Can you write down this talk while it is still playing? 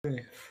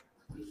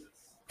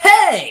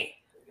Hey,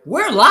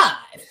 we're live,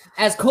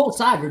 as Cole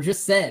Cyber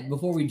just said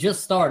before we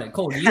just started.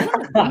 Cole, do you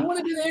want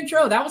to do the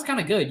intro? That was kind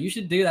of good. You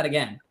should do that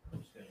again.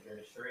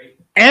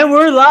 And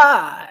we're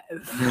live.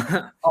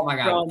 Oh my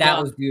God,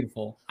 that was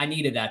beautiful. I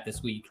needed that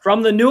this week.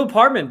 From the new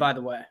apartment, by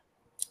the way.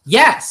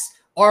 Yes,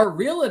 our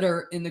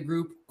realtor in the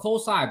group, Cole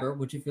Cyber,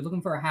 which if you're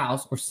looking for a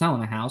house or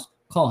selling a house,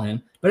 call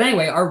him. But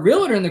anyway, our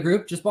realtor in the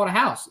group just bought a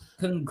house.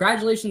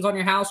 Congratulations on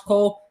your house,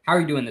 Cole. How are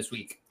you doing this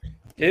week?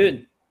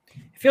 Dude,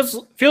 it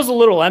feels a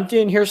little empty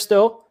in here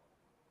still,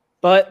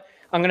 but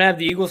I'm gonna have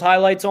the Eagles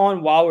highlights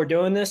on while we're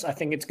doing this. I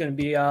think it's gonna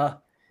be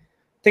a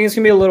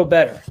little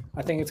better.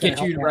 I think it's gonna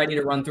get you ready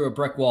to run through a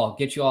brick wall,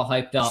 get you all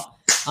hyped up.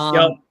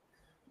 Yep.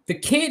 The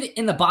kid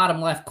in the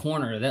bottom left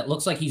corner that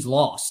looks like he's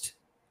lost,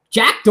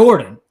 Jack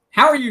Dordan.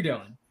 How are you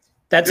doing?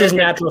 That's his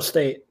natural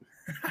state.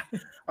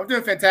 I'm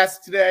doing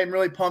fantastic today. I'm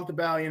really pumped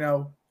about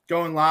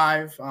going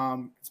live.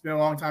 It's been a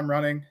long time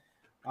running.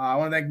 I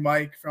want to thank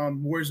Mike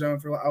from Warzone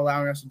for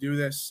allowing us to do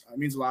this. It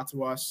means a lot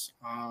to us,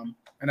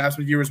 and have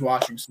some viewers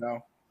watching.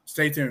 So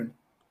stay tuned.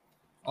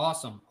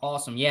 Awesome.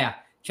 Yeah.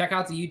 Check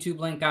out the YouTube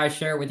link, guys.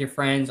 Share it with your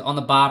friends. On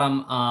the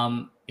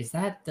bottom, is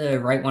that the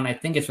right one? I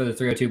think it's for the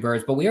 302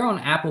 Birds, but we are on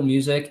Apple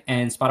Music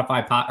and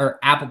Spotify or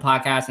Apple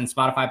Podcasts and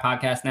Spotify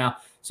Podcasts now.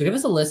 So give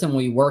us a listen.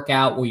 Will you work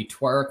out? Will you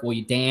twerk? Will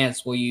you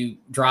dance? Will you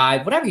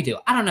drive? Whatever you do.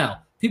 I don't know.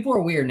 People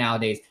are weird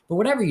nowadays, but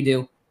whatever you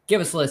do, give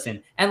us a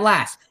listen. And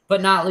last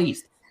but not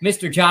least,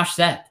 Mr. Josh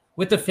Sepp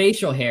with the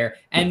facial hair.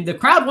 And the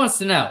crowd wants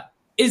to know,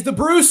 is the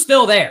bruise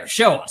still there?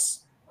 Show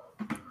us.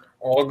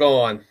 All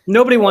gone.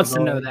 Nobody wants to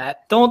know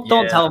that. Don't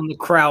tell him the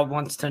crowd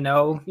wants to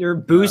know. You're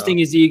boosting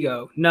his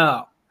ego.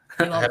 No.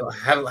 I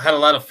had a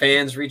lot of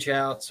fans reach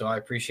out, so I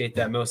appreciate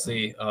that.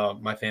 Mostly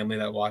my family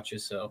that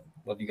watches. So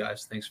love you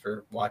guys. Thanks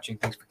for watching.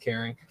 Thanks for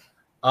caring.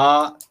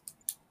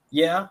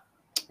 Yeah,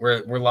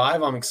 we're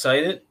live. I'm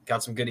excited.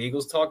 Got some good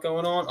Eagles talk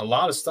going on. A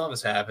lot of stuff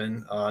has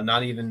happened.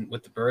 Not even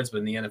with the Birds, but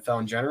in the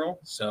NFL in general.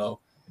 So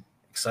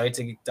excited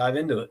to dive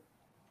into it.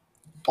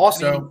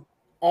 Also,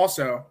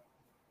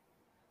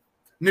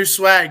 new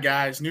swag,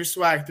 guys. New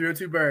swag.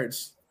 302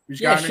 Birds.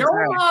 Yeah, show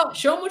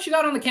them what you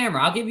got on the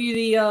camera. I'll give you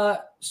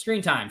the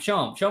screen time.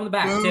 Show them the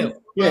back too.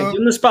 Yeah, give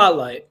them the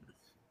spotlight.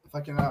 If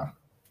I can,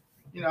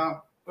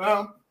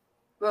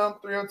 boom,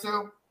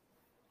 302.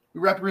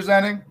 We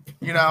representing.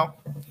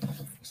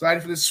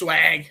 Excited for this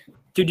swag.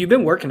 Dude, you've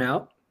been working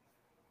out.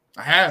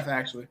 I have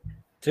actually.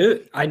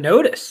 Dude, I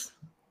noticed.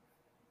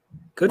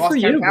 Good for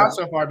you, bro.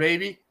 So far,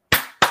 baby.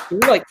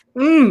 You're like,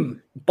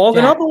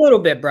 bulking up a little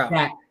bit, bro.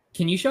 Jack,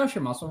 can you show us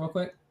your muscle real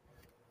quick?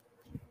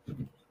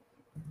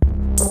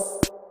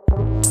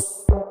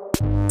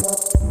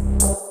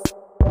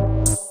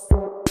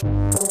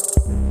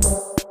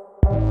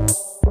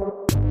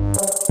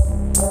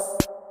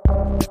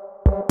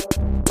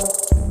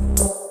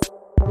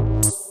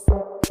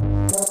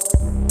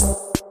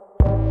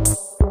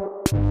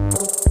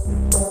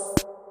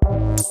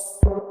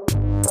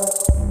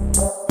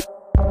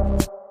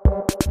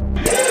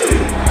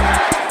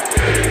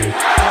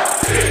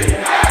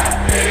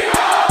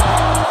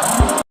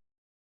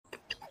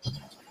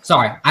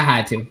 Sorry, I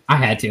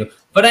had to.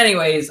 But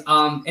anyways,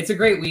 it's a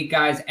great week,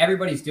 guys.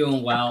 Everybody's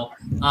doing well.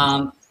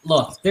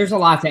 Look, there's a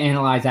lot to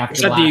analyze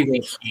after the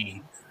last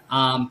game.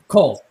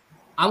 Cole,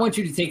 I want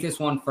you to take this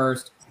one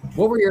first.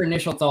 What were your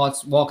initial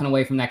thoughts walking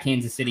away from that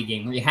Kansas City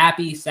game? Were you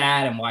happy,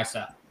 sad, and why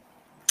so?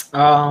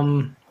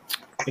 I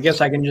guess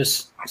I can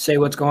just say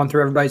what's going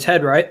through everybody's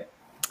head, right?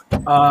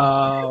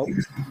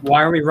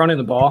 Why are we running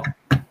the ball?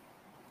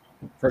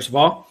 First of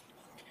all.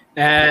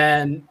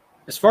 And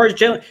as far as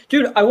Jalen,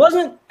 dude, I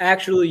wasn't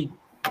actually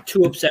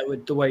too upset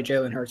with the way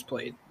Jalen Hurts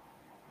played.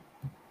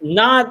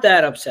 Not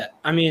that upset.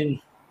 I mean,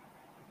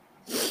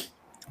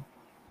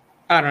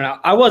 I don't know.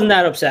 I wasn't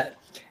that upset.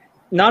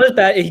 Not as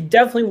bad. He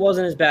definitely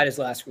wasn't as bad as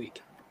last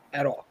week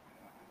at all.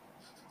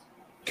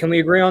 Can we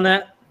agree on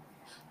that?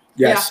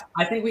 Yes.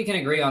 Yeah, I think we can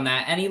agree on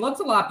that. And he looked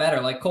a lot better.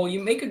 Like, Cole,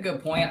 you make a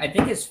good point. I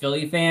think as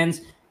Philly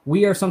fans,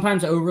 we are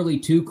sometimes overly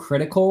too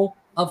critical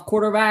of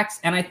quarterbacks.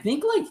 And I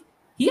think,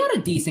 he had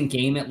a decent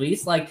game at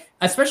least,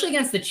 especially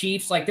against the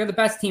Chiefs. They're the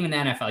best team in the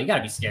NFL. You got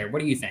to be scared.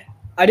 What do you think?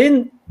 I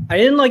didn't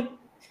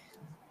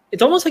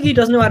it's almost like he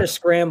doesn't know how to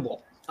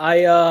scramble.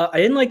 I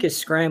didn't like his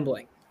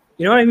scrambling.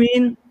 You know what I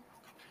mean?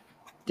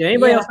 Did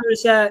anybody else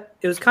notice that?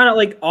 It was kind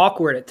of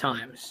awkward at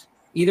times.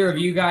 Either of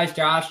you guys,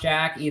 Josh,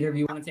 Jack, either of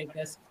you want to take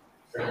this?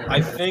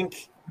 I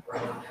think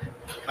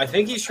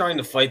he's trying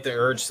to fight the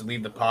urge to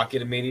leave the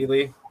pocket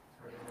immediately.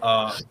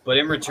 But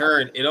in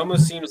return, it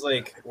almost seems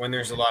like when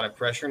there's a lot of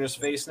pressure in his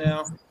face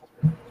now,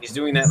 he's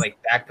doing that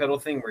backpedal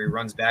thing where he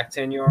runs back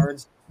 10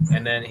 yards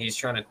and then he's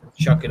trying to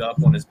chuck it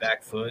up on his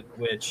back foot,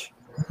 which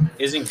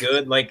isn't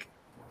good.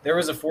 There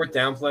was a fourth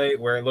down play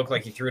where it looked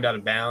like he threw it out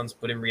of bounds,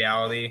 but in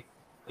reality,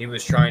 he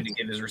was trying to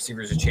give his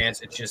receivers a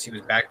chance. It's just he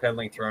was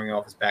backpedaling, throwing it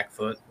off his back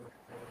foot,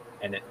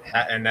 and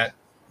that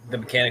the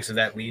mechanics of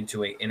that lead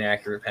to an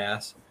inaccurate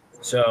pass.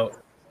 So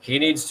he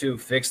needs to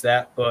fix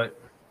that. But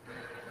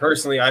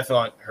personally, I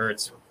thought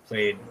Hurts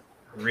played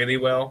really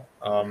well.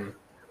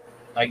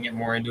 I can get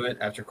more into it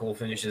after Cole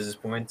finishes his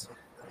points.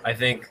 I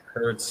think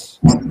Hurts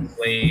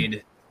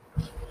played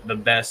the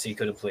best he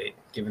could have played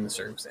given the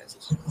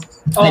circumstances.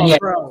 And yeah,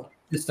 bro.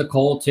 This to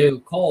Cole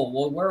too. Cole,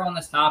 well, we're on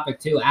this topic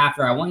too.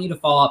 After I want you to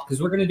follow up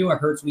because we're gonna do a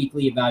Hurts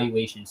weekly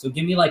evaluation. So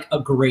give me like a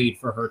grade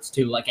for Hurts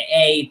too, like an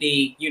A,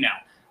 B.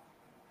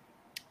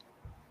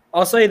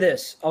 I'll say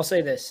this.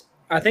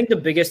 I think the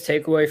biggest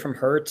takeaway from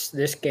Hurts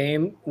this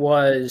game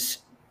was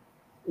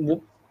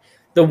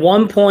the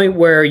one point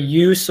where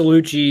you,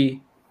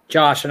 Salucci,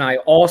 Josh, and I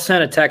all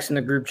sent a text in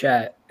the group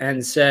chat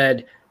and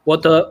said,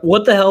 "What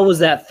the hell was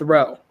that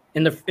throw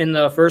in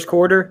the first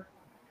quarter?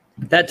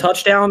 That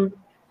touchdown,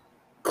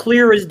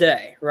 clear as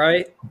day,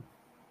 right?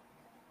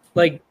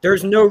 Like,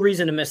 there's no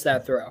reason to miss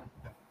that throw,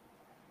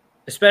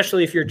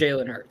 especially if you're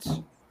Jalen Hurts."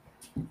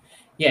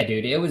 Yeah,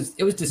 dude, it was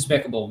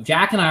despicable.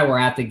 Jack and I were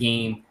at the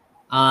game.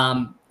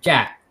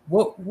 Jack,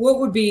 what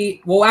would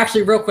be? Well,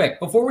 actually, real quick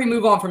before we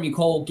move on from you,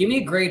 Cole, give me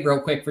a grade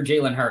real quick for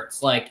Jalen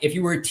Hurts. Like, if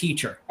you were a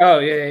teacher. Oh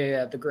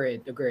yeah. The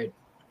grade.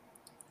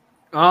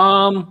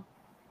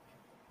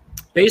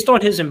 Based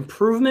on his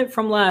improvement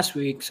from last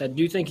week, so I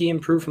do think he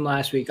improved from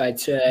last week. I'd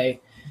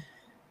say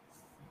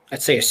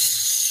a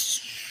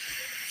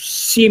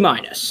C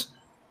minus.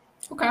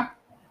 Okay.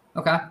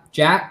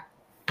 Jack.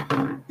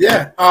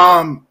 Yeah.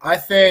 I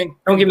think.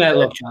 Don't give me that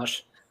look,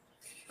 Josh.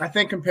 I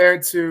think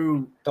compared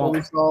to what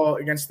we saw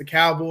against the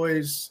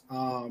Cowboys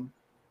and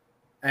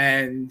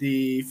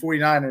the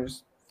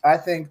 49ers, I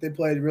think they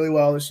played really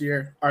well this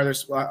year or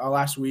this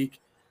last week.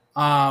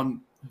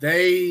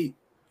 They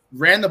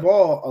ran the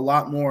ball a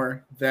lot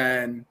more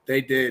than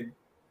they did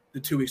the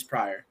 2 weeks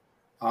prior.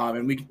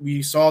 And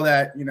we saw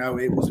that,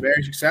 it was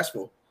very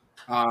successful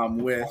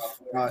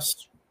with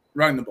us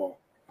running the ball.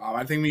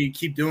 I think we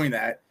keep doing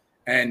that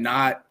and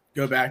not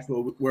go back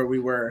to where we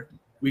were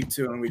week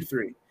 2 and week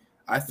 3.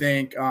 I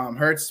think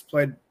Hurts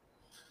played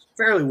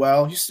fairly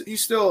well.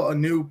 He's still a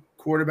new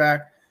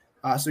quarterback,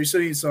 so he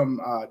still needs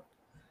some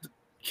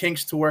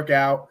kinks to work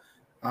out.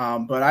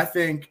 But I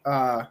think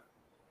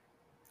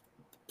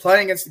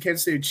playing against the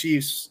Kansas City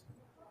Chiefs,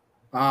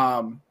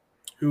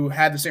 who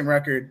had the same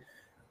record,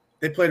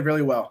 they played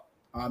really well.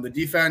 The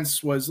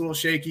defense was a little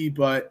shaky,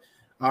 but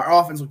our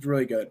offense looked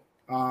really good.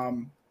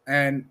 And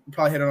we'll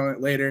probably hit on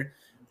it later,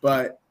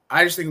 but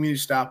I just think we need to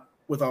stop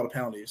with all the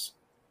penalties.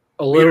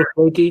 A little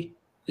shaky.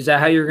 Is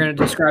that how you're going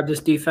to describe this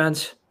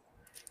defense?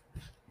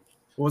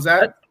 What was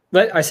that?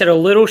 But I said a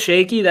little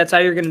shaky. That's how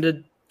you're going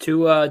to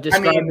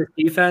describe this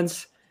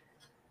defense.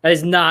 That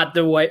is not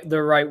the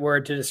right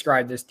word to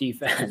describe this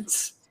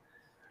defense.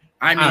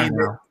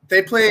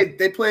 They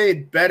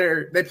played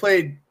better. They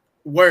played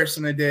worse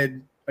than they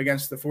did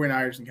against the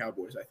 49ers and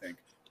Cowboys, I think.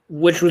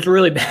 Which was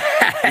really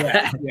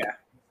bad. Yeah.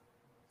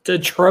 It's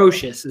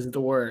atrocious is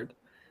the word.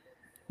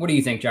 What do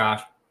you think,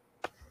 Josh?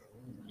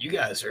 You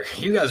guys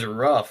are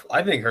rough.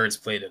 I think Hurts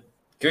played a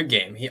good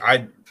game.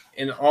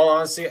 In all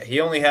honesty, he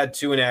only had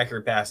 2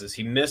 inaccurate passes.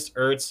 He missed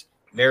Ertz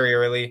very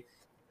early,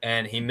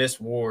 and he missed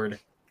Ward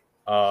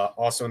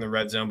also in the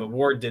red zone. But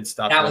Ward did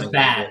stop. That was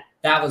bad.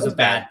 That was a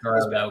bad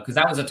throw, though, because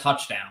that was a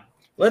touchdown.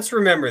 Let's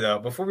remember, though,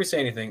 before we say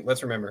anything,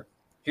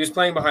 he was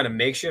playing behind a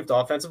makeshift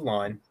offensive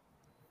line,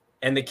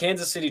 and the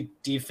Kansas City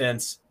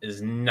defense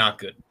is not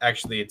good.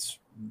 Actually, it's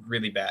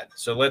really bad.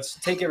 So let's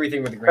take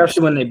everything with a grain of salt.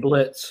 Especially when they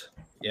blitz.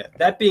 Yeah.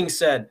 That being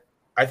said,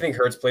 I think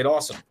Hurts played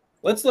awesome.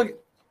 Let's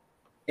look.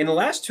 In the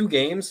last 2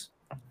 games,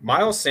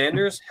 Miles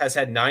Sanders has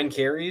had 9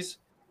 carries,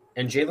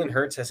 and Jalen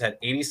Hurts has had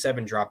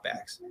 87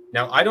 dropbacks.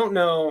 Now, I don't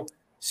know.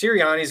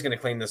 Sirianni is going to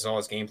claim this is all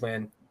his game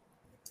plan.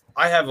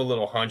 I have a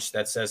little hunch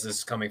that says this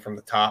is coming from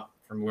the top,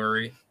 from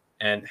Lurie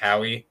and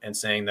Howie, and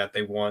saying that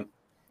they want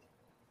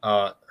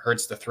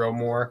Hurts to throw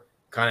more,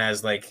 kind of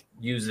as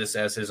use this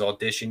as his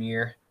audition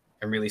year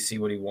and really see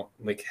what he wants,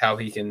 how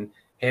he can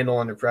handle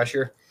under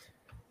pressure.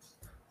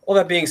 All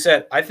that being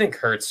said, I think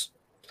Hurts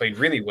played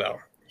really well.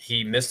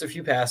 He missed a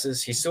few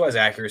passes. He still has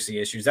accuracy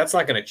issues. That's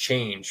not going to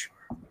change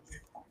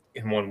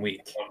in 1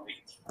 week.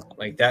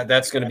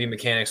 That's going to be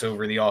mechanics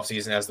over the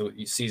offseason as the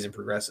season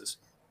progresses.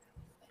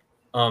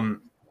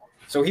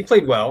 So he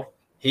played well.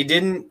 He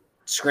didn't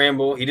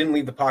scramble. He didn't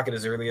leave the pocket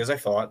as early as I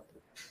thought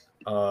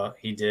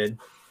he did,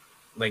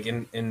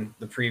 in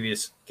the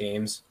previous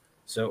games.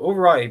 So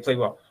overall, he played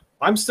well.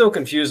 I'm still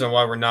confused on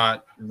why we're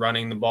not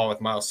running the ball with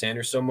Miles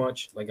Sanders so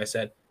much. Like I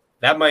said,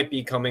 that might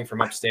be coming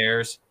from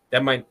upstairs.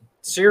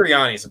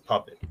 Sirianni is a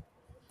puppet.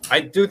 I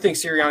do think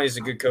Sirianni is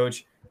a good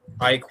coach.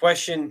 I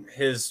question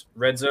his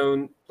red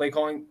zone play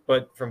calling,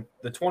 but from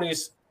the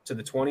 20s to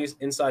the 20s,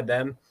 inside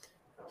them,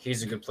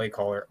 he's a good play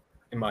caller,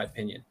 in my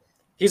opinion.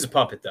 He's a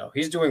puppet, though.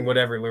 He's doing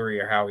whatever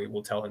Lurie or Howie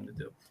will tell him to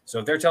do. So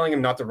if they're telling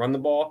him not to run the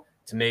ball,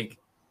 to make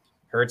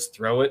Hurts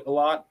throw it a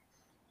lot,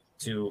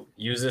 to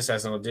use this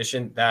as an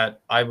audition,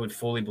 that I would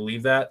fully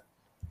believe that.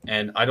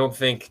 And I don't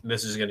think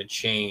this is going to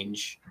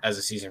change as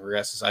the season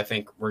progresses. I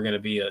think we're going to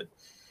be a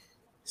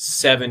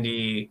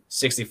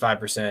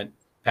 65%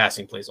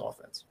 passing plays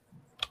offense.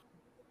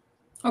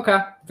 Okay,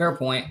 fair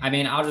point.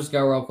 I'll just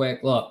go real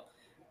quick. Look,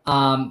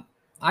 I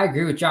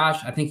agree with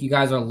Josh. I think you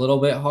guys are a little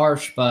bit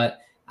harsh, but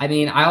I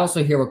mean, I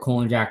also hear what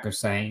Cole and Jack are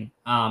saying.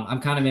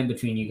 I'm kind of in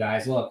between you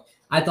guys. Look,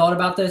 I thought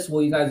about this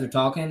while you guys are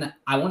talking.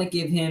 I want to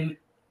give him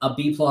a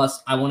B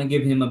plus. I want to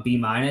give him a B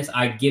minus.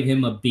 I give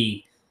him a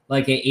B,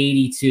 like an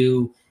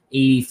 82,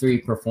 83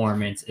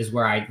 performance is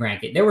where I'd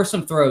rank it. There were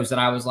some throws that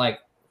I was like,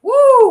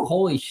 woo,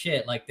 holy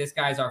shit, like this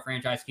guy's our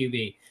franchise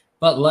QB.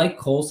 But like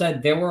Cole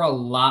said, there were a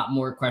lot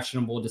more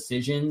questionable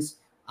decisions,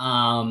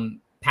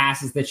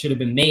 passes that should have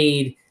been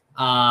made,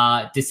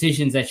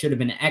 decisions that should have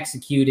been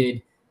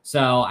executed.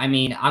 So, I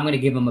mean, I'm going to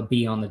give him a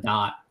B on the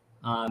dot.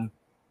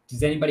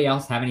 Does anybody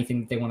else have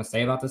anything that they want to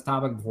say about this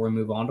topic before we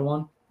move on to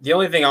one? The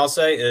only thing I'll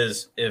say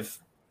is if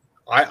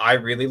I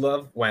really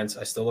love Wentz.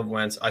 I still love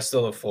Wentz. I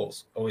still love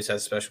Foles. Always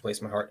has a special place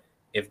in my heart.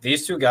 If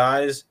these two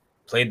guys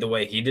played the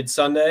way he did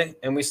Sunday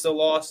and we still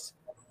lost,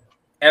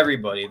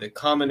 everybody, the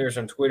commenters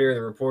on Twitter,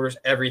 the reporters,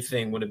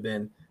 everything would have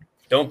been,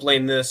 don't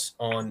blame this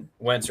on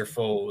Wentz or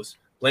Foles.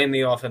 Blame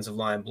the offensive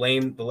line.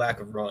 Blame the lack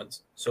of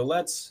runs. So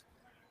let's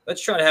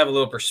try to have a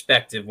little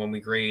perspective when we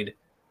grade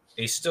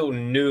a still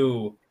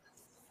new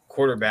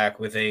quarterback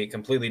with a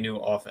completely new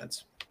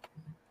offense.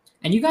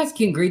 And you guys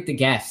can greet the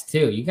guests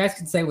too. You guys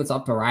can say what's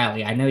up to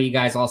Riley. I know you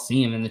guys all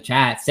see him in the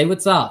chat. Say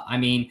what's up. I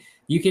mean,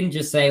 you can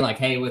just say like,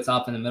 hey, what's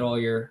up in the middle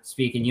of your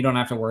speaking. You don't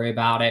have to worry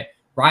about it.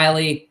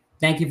 Riley,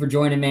 thank you for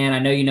joining, man. I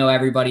know you know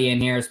everybody in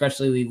here,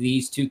 especially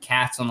these two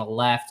cats on the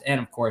left.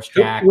 And of course,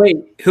 Jack. Wait,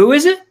 who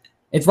is it?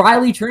 It's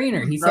Riley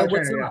Trainer. He said, Riley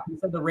what's Trainer, up? He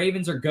said the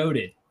Ravens are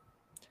goated.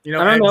 You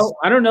know, I don't know.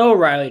 I don't know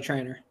Riley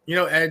Trainer. You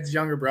know Ed's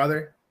younger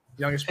brother,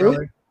 youngest Who?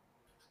 brother.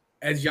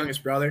 Ed's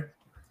youngest brother.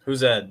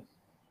 Who's Ed?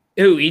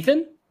 Who,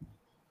 Ethan?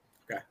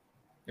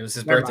 It was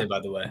his Never birthday, mind. by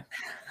the way.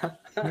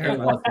 It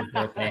was his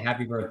birthday.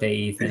 Happy birthday,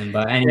 Ethan.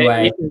 But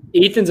anyway.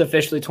 Ethan's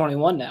officially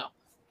 21 now.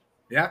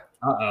 Yeah.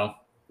 Uh-oh.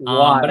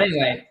 Why? But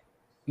anyway,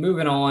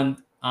 moving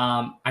on.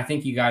 I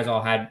think you guys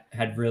all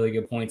had really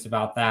good points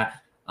about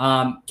that.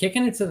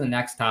 Kicking into the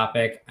next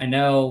topic, I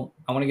know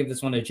I want to give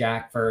this one to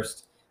Jack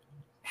first.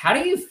 How do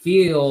you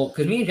feel?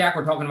 Because me and Jack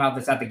were talking about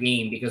this at the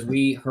game because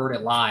we heard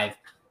it live.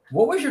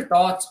 What was your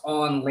thoughts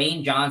on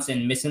Lane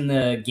Johnson missing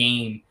the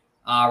game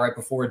right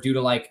before due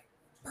to like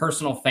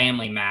personal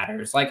family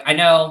matters? Like I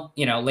know,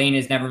 Lane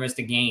has never missed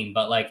a game,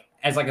 but like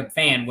as like a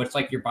fan, what's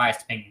like your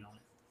biased opinion on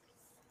it?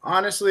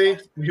 Honestly,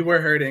 we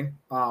were hurting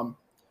on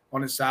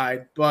his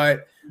side,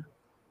 but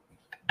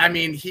I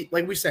mean,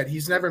 like we said,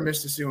 he's never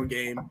missed a single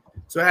game,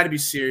 so it had to be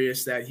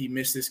serious that he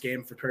missed this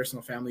game for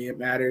personal family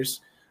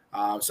matters.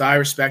 So I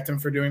respect him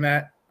for doing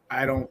that.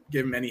 I don't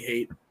give him any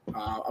hate.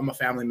 I'm a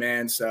family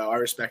man, so I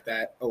respect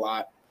that a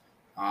lot.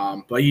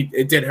 But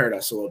it did hurt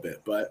us a little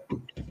bit, but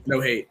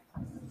no hate.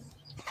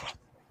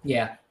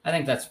 Yeah, I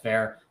think that's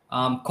fair.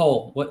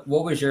 Cole, what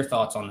was your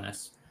thoughts on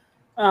this?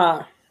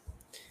 I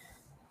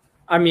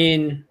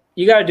mean,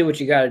 you got to do what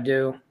you got to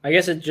do. I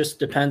guess it just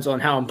depends on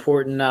how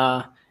important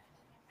the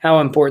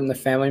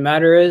family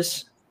matter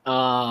is.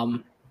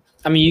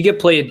 I mean, you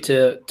get paid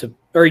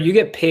you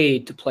get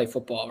paid to play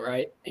football,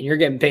 right? And you're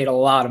getting paid a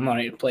lot of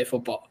money to play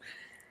football.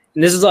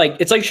 And this is like,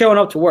 it's like showing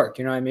up to work,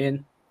 you know what I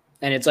mean?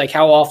 And it's like,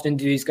 how often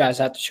do these guys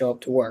have to show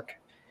up to work?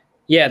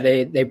 Yeah,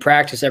 they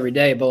practice every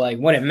day, but like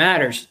when it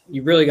matters,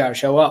 you really got to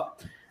show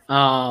up.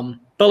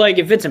 But like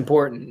if it's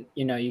important,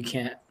 you got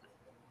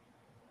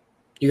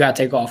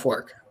to take off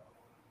work.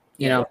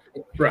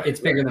 Right.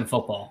 It's bigger than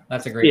football.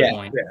 That's a great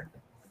point.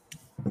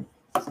 Yeah.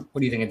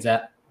 What do you think,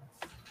 Zet?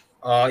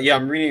 Yeah,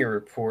 I'm reading a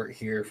report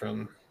here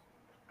from.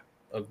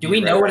 Do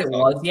we know what it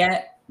was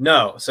yet?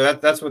 No, so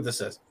that's what this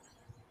says.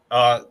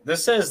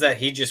 This says that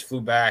he just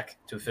flew back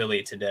to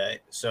Philly today.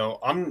 So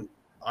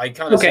I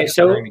kind of Okay, said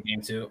so during the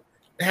game too.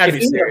 It had to If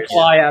be you serious.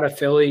 fly out of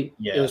Philly,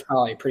 Yeah. it was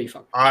probably pretty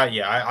fun.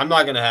 I'm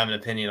not gonna have an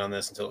opinion on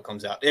this until it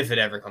comes out, if it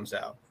ever comes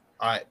out.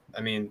 I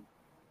mean,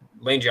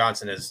 Lane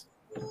Johnson has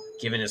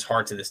given his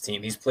heart to this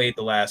team. He's played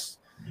the last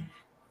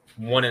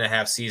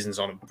 1.5 seasons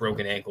on a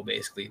broken ankle,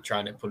 basically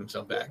trying to put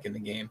himself back in the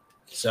game.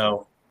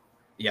 So,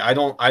 yeah, I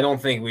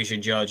don't think we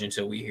should judge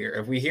until we hear.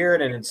 If we hear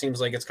it and it seems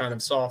like it's kind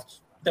of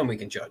soft, then we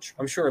can judge.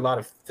 I'm sure a lot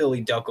of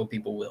Philly Delco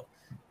people will,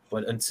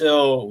 but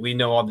until we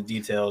know all the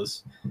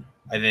details,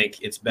 I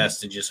think it's best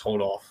to just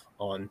hold off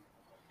on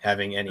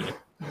having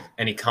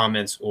any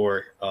comments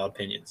or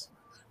opinions.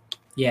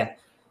 Yeah,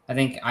 I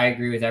think I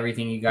agree with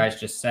everything you guys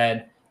just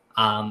said.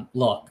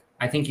 Look,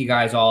 I think you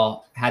guys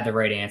all had the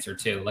right answer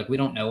too. Like, we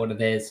don't know what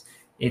it is.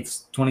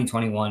 It's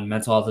 2021.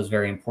 Mental health is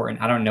very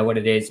important. I don't know what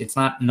it is. It's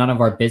none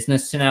of our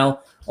business to know.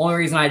 Only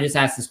reason I just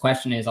asked this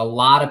question is a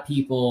lot of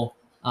people,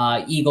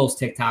 Eagles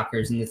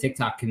TikTokers in the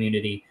TikTok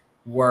community,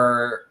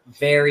 were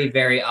very,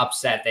 very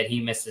upset that he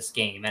missed this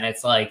game. And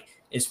it's like,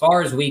 as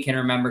far as we can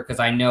remember, because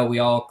I know we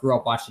all grew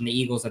up watching the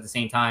Eagles at the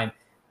same time,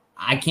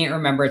 I can't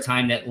remember a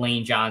time that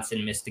Lane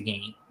Johnson missed a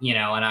game, and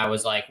I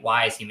was like,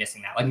 why is he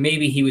missing that? Like,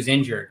 maybe he was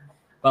injured,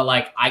 but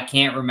like, I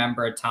can't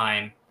remember a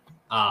time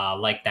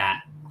like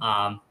that.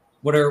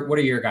 What are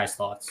your guys'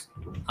 thoughts?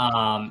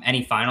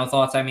 Any final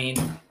thoughts? I mean,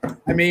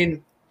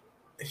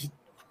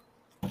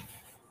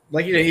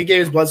 He gave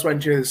his blood, sweat,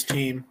 and tears to his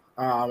team.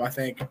 I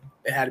think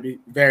it had to be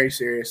very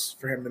serious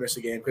for him to miss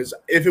a game, because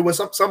if it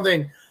was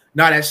something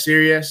not as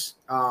serious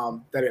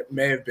that it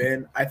may have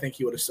been, I think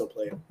he would have still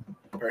played,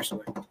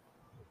 personally.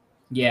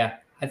 Yeah,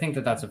 I think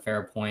that that's a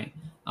fair point.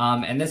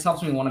 And this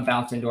helps me want to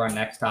bounce into our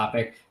next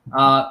topic.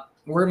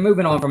 We're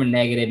moving on from a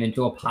negative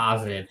into a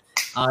positive.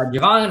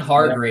 Javon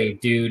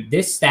Hargrave, dude,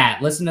 this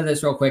stat, listen to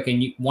this real quick,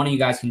 and one of you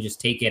guys can just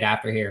take it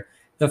after here.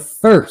 The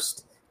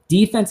first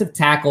defensive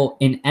tackle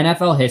in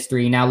NFL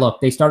history. Now, look,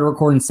 they started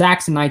recording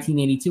sacks in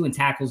 1982 and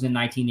tackles in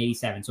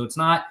 1987. So it's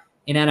not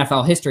in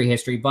NFL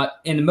history, but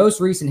in the most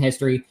recent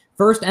history,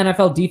 first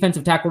NFL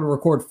defensive tackle to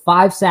record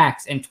 5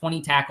 sacks and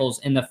 20 tackles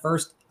in the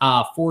first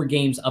 4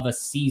 games of a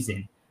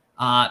season.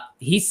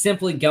 He's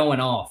simply going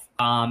off.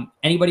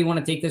 Anybody want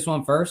to take this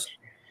one first?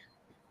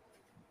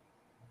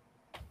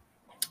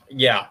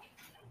 Yeah.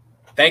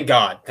 Thank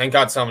God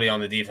somebody on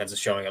the defense is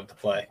showing up to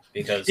play,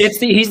 because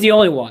he's the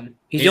only one.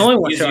 He's the only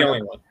one. He's the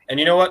only one. And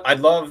you know what? I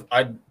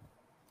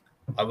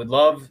would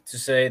love to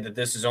say that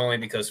this is only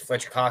because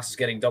Fletcher Cox is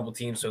getting double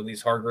teamed, so at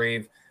least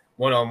Hargrave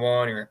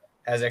one-on-one or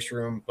has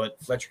extra room, but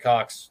Fletcher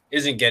Cox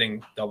isn't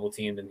getting double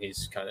teamed and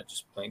he's kind of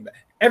just playing bad.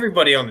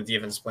 Everybody on the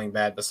defense is playing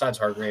bad besides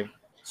Hargrave.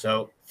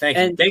 So thank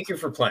you. Thank you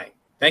for playing.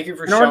 Thank you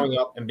for showing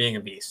up and being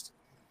a beast.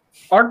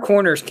 Our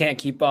corners can't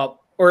keep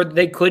up, or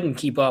they couldn't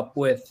keep up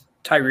with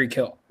Tyreek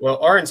Hill. Well,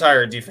 our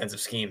entire defensive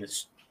scheme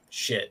is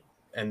shit.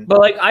 But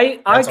like I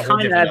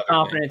kind of have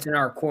confidence in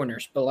our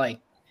corners, but like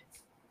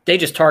they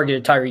just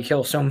targeted Tyreek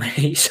Hill so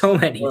many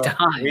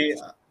times.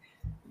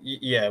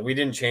 We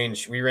didn't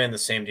change. We ran the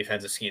same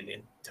defensive scheme the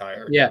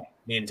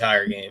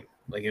entire game.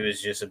 Like it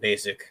was just a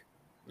basic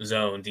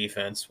zone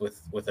defense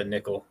with a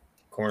nickel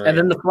corner. And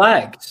then the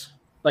flags,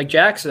 like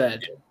Jack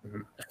said,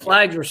 the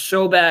flags were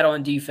so bad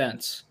on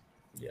defense.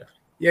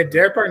 Yeah,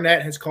 Derek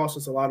Barnett has cost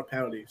us a lot of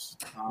penalties.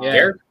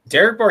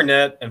 Derek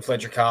Barnett and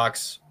Fletcher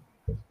Cox,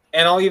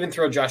 and I'll even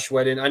throw Josh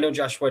Sweat in. I know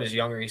Josh Sweat is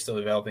younger; he's still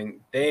developing.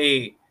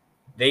 They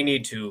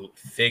need to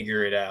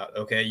figure it out.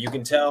 Okay, you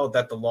can tell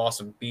that the loss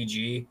of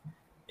BG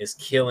is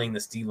killing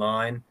this D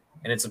line,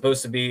 and it's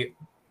supposed to be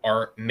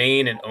our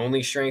main and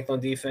only strength on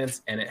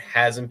defense, and it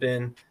hasn't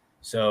been.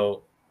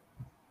 So,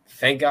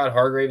 thank God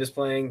Hargrave is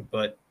playing,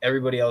 but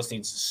everybody else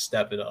needs to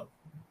step it up.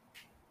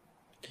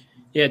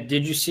 Yeah,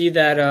 did you see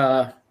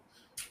that?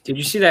 Did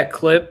you see that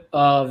clip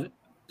of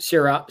is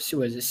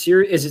it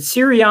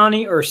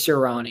Sirianni or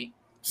Sirianni?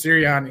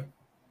 Sirianni.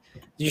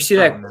 Did you see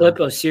that clip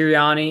of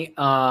Sirianni?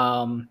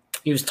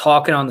 He was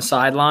talking on the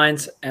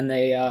sidelines, and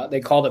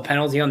they called a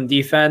penalty on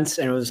the defense,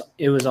 and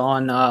it was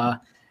on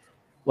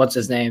what's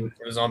his name?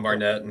 It was on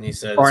Barnett, and he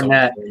said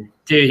Barnett.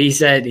 Dude, he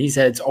said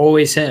it's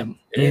always him.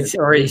 He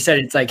said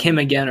it's like him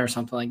again or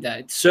something like that.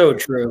 It's so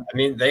true. I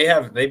mean,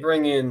 they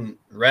bring in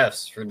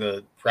refs for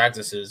the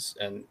practices,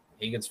 and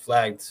he gets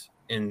flagged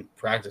in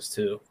practice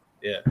too.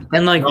 Yeah.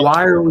 And like,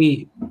 why are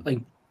we like?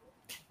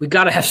 We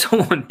got to have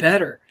someone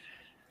better.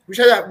 We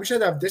should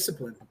have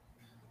discipline.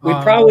 We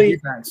probably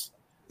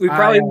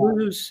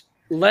lose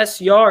less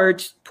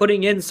yards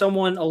putting in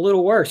someone a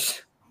little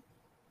worse.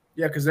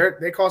 Yeah, because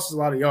they cost us a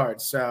lot of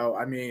yards. So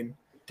I mean,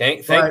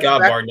 thank God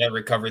Barnett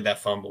recovered that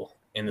fumble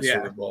in the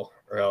Super Bowl,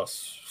 or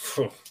else.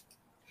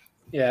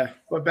 Yeah.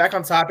 But back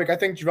on topic, I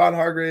think Javon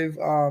Hargrave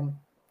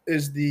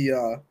is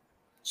the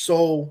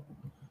sole,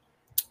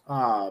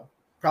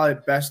 probably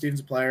best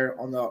defensive player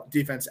on the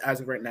defense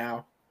as of right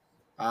now.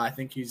 I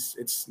think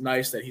it's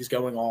nice that he's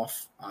going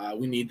off.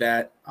 We need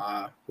that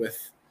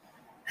with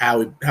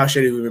how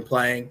shitty we've been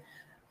playing.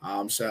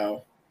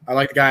 So I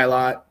like the guy a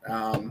lot,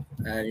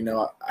 and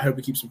I hope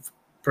he keeps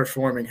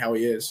performing how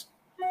he is.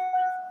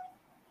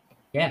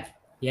 Yeah,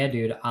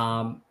 dude.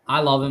 I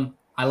love him.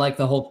 I like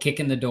the whole kick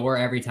in the door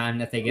every time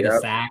that they get a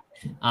sack.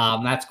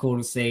 That's cool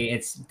to see.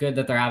 It's good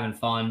that they're having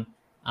fun.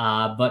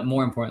 But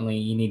more importantly,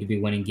 you need to be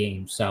winning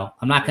games. So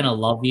I'm not going to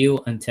love you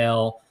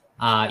until,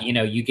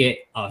 you get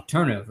a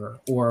turnover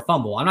or a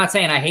fumble. I'm not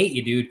saying I hate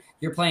you, dude.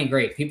 You're playing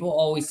great. People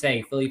always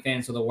say Philly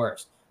fans are the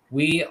worst.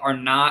 We are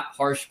not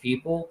harsh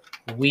people.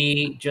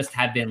 We just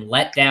have been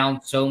let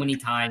down so many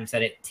times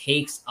that it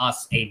takes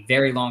us a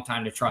very long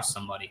time to trust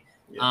somebody.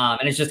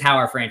 And it's just how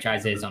our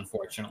franchise is,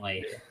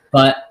 unfortunately.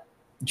 But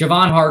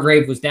Javon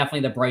Hargrave was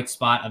definitely the bright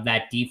spot of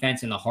that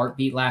defense and the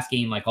heartbeat last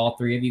game, like all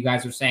three of you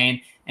guys are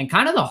saying. And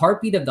kind of the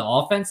heartbeat of the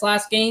offense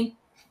last game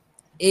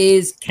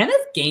is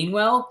Kenneth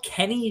Gainwell,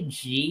 Kenny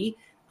G.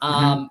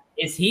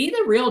 Is he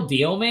the real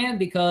deal, man?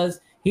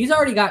 Because he's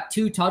already got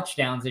 2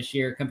 touchdowns this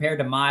year compared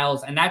to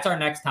Miles, and that's our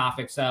next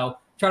topic. So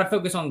try to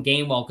focus on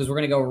Gainwell because we're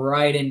going to go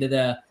right into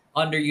the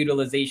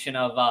underutilization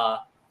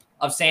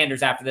of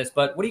Sanders after this.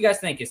 But what do you guys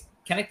think? Is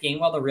Kenneth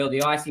Gainwell the real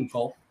deal? I see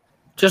Cole.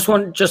 Just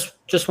want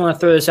to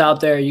throw this out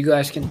there. You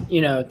guys can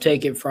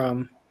take it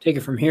from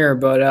here.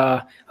 But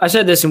I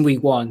said this in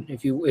week 1.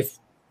 If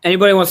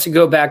anybody wants to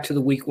go back to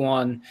the week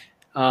 1,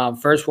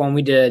 first one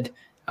we did,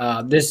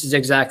 this is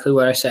exactly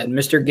what I said.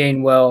 Mr.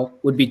 Gainwell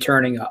would be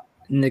turning up.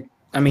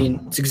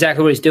 It's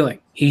exactly what he's doing.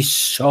 He's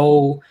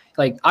so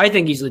I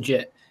think he's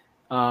legit.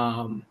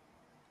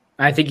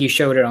 I think he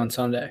showed it on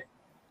Sunday.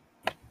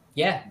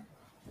 Yeah.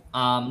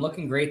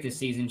 Looking great this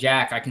season.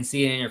 Jack, I can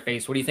see it in your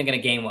face. What are you thinking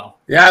of Gainwell?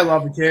 Yeah, I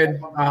love the kid.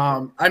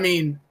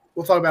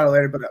 we'll talk about it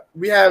later, but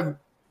we have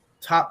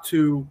top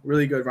 2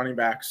 really good running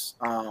backs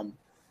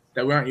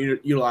that we aren't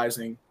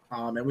utilizing.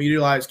 And we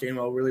utilized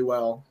Gainwell really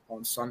well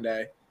on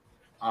Sunday.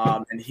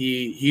 And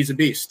he's a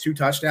beast. 2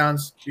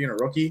 touchdowns, being a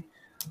rookie.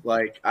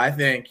 Like, I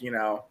think,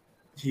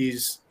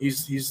 he's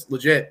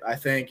legit. I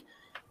think,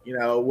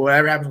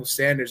 whatever happens with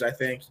Sanders, I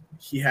think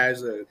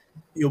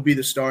he'll be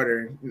the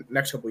starter in the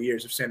next couple of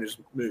years if Sanders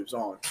moves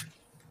on.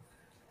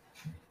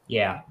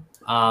 Yeah.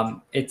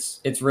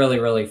 It's really,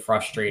 really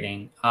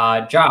frustrating.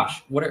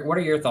 Josh, what are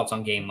your thoughts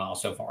on Gainwell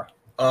so far?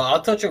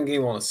 I'll touch on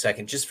Gainwell in a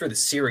second. Just for the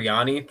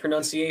Sirianni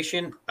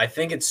pronunciation, I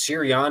think it's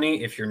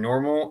Sirianni if you're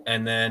normal,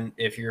 and then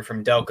if you're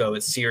from Delco,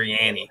 it's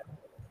Sirianni.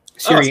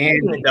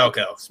 Sirianni.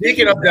 Delco.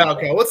 Speaking of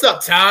Delco, what's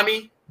up,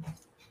 Tommy?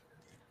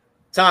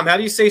 Tom, how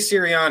do you say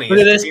Sirianni? Look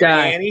at this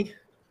guy. Sirianni?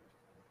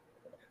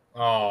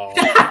 Oh,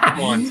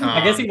 come on, Tom.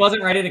 I guess he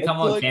wasn't ready to come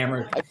on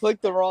camera. I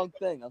clicked the wrong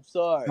thing. I'm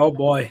sorry. Oh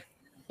boy.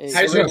 Hey, How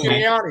do you say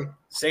Okay. Sirianni?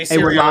 Say Hey,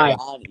 we're live.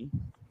 Sirianni.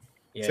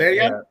 Yeah, Say it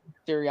again?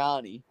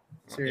 Sirianni.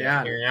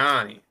 Yeah,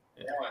 Sirianni.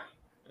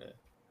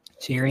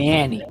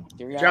 Sirianni.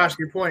 Sirianni. Josh,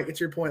 your point.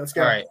 It's your point. Let's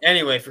go. All right.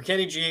 Anyway, for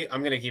Kenny G,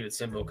 I'm going to keep it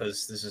simple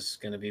because this is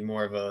going to be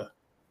more of a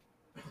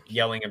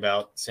yelling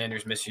about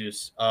Sanders'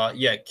 misuse.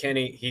 Yeah,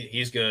 Kenny,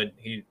 he's good.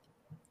 He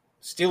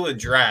still a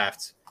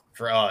draft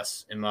for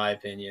us, in my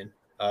opinion.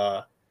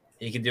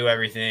 He can do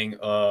everything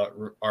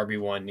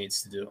RB1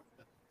 needs to do.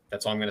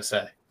 That's all I'm going to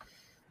say.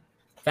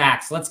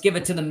 Facts. Let's give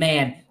it to the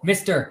man,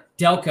 Mr.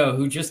 Delco,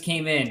 who just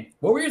came in.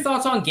 What were your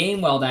thoughts on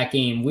Gainwell that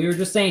game? We were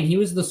just saying he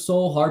was the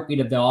sole heartbeat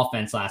of the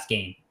offense last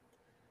game.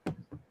 I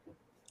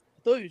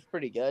thought he was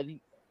pretty good.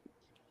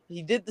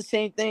 He did the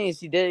same thing as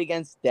he did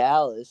against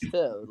Dallas,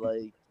 too.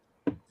 Like,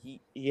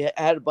 he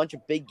had a bunch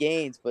of big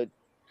gains, but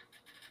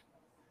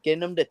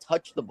getting him to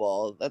touch the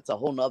ball, that's a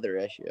whole nother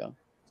issue.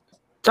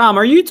 Tom,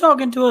 are you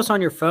talking to us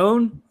on your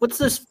phone? What's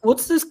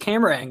this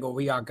camera angle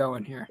we got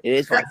going here? It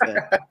is my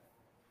phone.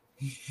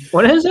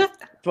 What is it?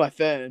 It's my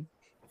phone.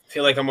 I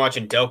feel like I'm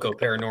watching Delco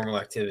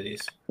Paranormal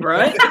Activities.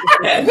 Right?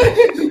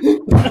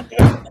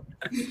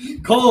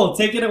 Cole,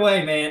 take it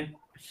away, man.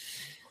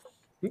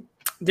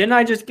 Didn't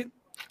I just get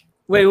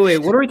Wait,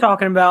 what are we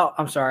talking about?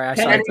 I'm sorry. I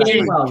Kenneth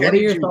sidetracked. Gainwell. What are Kenny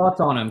your G. thoughts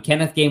on him?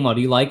 Kenneth Gainwell.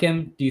 Do you like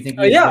him? Do you think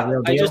Oh, he's yeah, the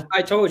real deal?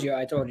 I told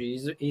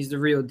you. He's the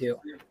real deal.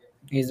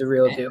 He's the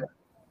real deal.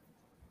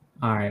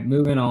 All right,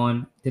 moving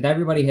on. Did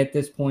everybody hit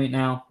this point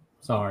now?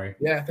 Sorry.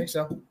 Yeah, I think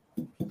so.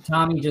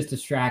 Tommy just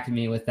distracted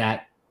me with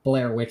that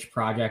Blair Witch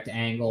Project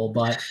angle,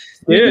 but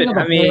Dude, speaking of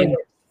I a mean, Blair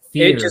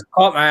fear, It just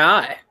caught my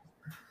eye.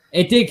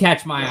 it did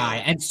catch my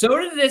eye, and so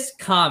did this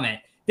comment.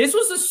 This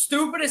was the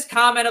stupidest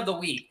comment of the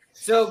week.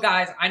 So,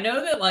 guys, I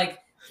know that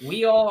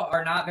we all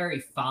are not very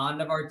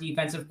fond of our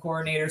defensive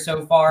coordinator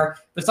so far.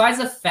 Besides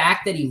the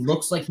fact that he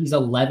looks like he's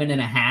 11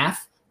 and a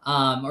half,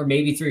 or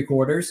maybe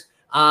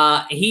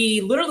 3/4.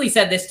 He literally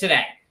said this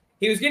today.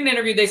 He was getting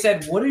interviewed. They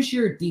said, "What is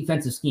your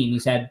defensive scheme?" He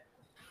said,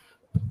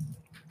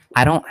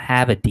 "I don't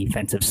have a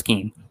defensive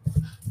scheme."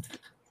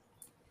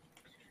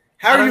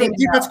 How I are don't you the even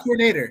defense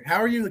coordinator? How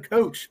are you the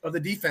coach of the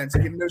defense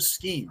and giving no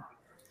scheme?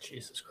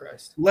 Jesus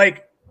Christ.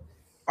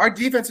 Our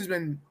defense has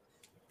been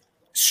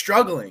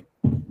struggling.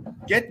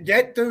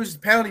 Get those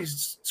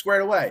penalties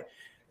squared away.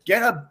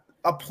 Get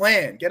a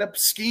plan. Get a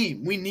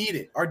scheme. We need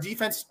it. Our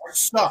defense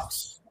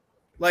sucks.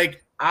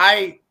 That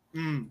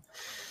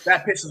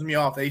pisses me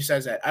off that he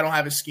says that. I don't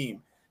have a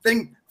scheme.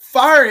 Then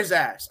fire his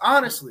ass,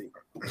 honestly.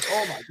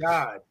 Oh, my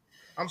God.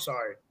 I'm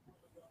sorry.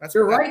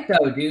 You're right,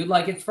 though, dude.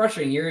 It's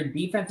frustrating. You're a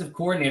defensive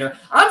coordinator.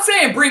 I'm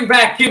saying bring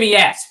back Jimmy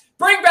S.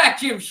 Bring back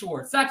Jim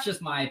Schwartz. That's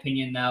just my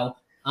opinion, though.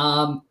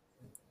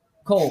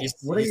 Cole,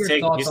 what are your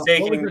thoughts? He's what was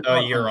taking your a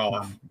thoughts year on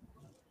off. Tom?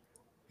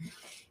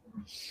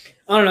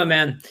 I don't know,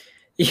 man.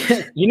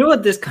 You know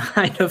what this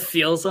kind of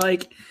feels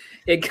like?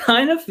 It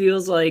kind of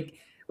feels like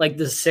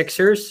the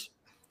Sixers,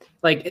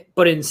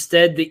 but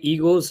instead the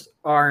Eagles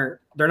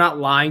they're not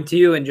lying to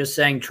you and just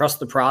saying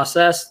trust the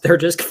process. They're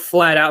just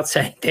flat out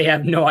saying they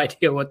have no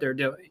idea what they're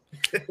doing.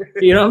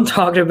 You know what I'm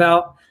talking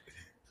about?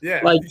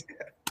 Yeah.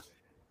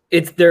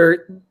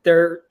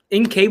 They're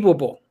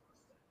incapable,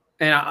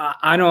 and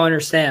I don't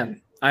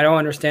understand. I don't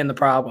understand the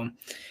problem.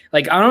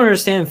 I don't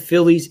understand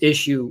Philly's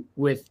issue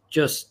with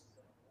just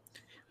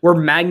we're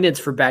magnets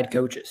for bad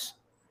coaches.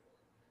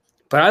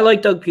 But I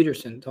like Doug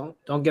Peterson.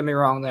 Don't get me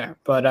wrong there.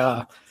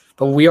 But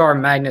we are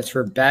magnets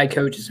for bad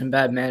coaches and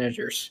bad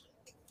managers.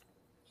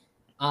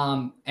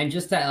 And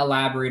just to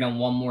elaborate on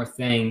one more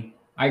thing,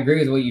 I agree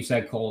with what you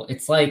said, Cole.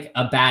 It's like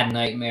a bad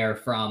nightmare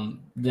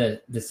from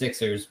the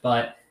Sixers.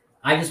 But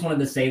I just wanted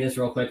to say this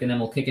real quick, and then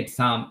we'll kick it to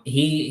Tom.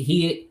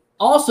 He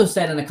also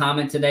said in the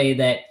comment today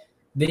that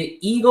the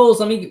Eagles.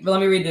 Let me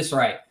read this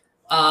right.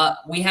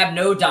 We have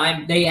no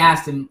dime. They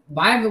asked him,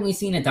 why haven't we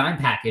seen a dime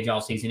package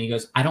all season? He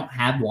goes, I don't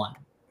have one.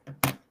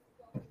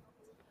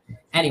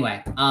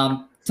 Anyway,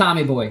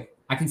 Tommy boy,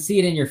 I can see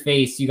it in your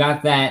face. You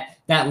got that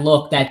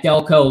look, that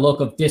Delco look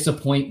of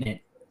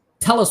disappointment.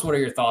 Tell us, what are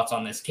your thoughts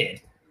on this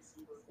kid?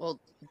 Well,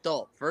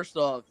 first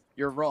off,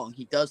 you're wrong.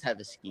 He does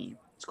have a scheme.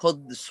 It's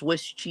called the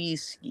Swiss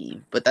cheese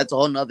scheme, but that's a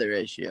whole nother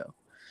issue.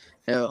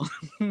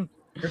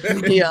 I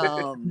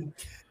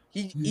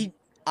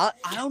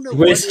don't know Swiss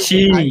what it was.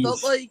 cheese.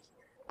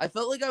 I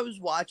felt like I was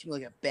watching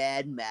like a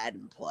bad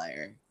Madden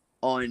player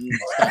on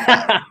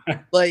Sunday.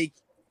 Like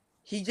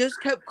he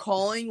just kept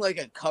calling like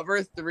a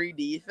cover 3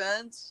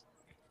 defense,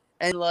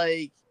 and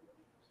like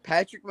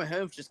Patrick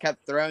Mahomes just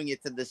kept throwing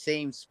it to the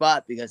same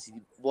spot because he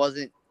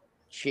wasn't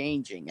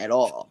changing at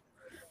all.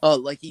 Oh,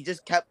 like he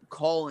just kept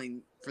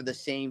calling for the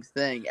same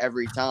thing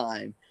every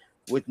time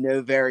with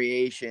no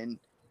variation.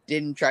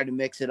 Didn't try to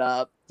mix it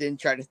up. Didn't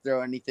try to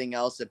throw anything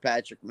else at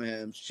Patrick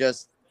Mahomes.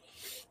 Just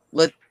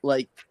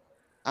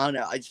I don't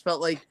know. I just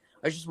felt like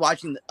I was just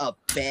watching a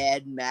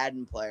bad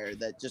Madden player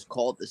that just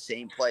called the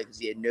same play because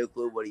he had no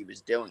clue what he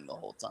was doing the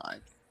whole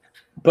time.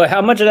 But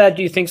how much of that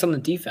do you think's on the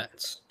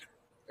defense?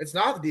 It's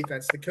not the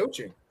defense, the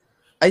coaching.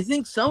 I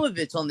think some of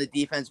it's on the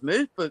defense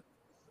move, but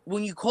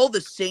when you call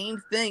the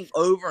same thing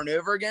over and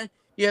over again,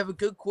 you have a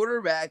good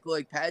quarterback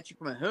like Patrick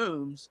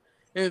Mahomes.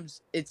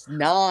 It's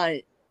not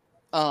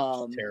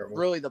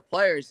really the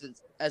players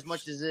as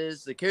much as it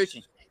is the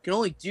coaching. You can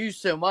only do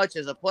so much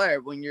as a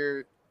player when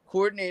your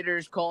coordinator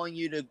is calling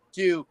you to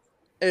do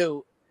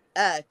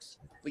X,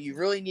 but you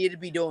really need to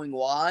be doing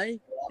Y.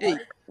 Hey,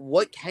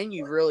 what can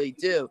you really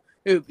do?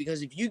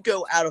 Because if you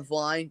go out of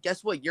line,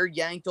 guess what? You're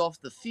yanked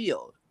off the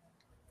field.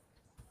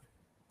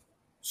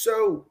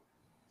 So,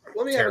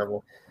 let me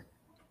Terrible.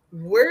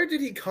 Where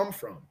did he come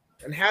from,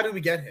 and how did we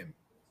get him?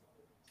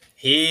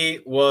 He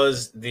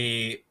was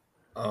the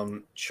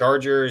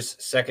Chargers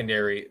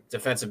secondary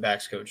defensive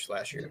backs coach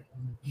last year.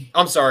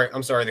 I'm sorry,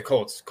 the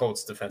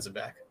Colts defensive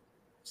back.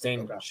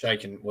 Stan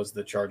Scheichen was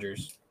the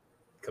Chargers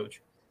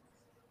coach.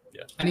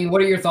 Yeah. I mean,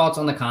 what are your thoughts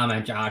on the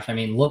comment, Josh? I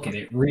mean, look at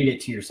it, read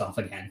it to yourself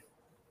again.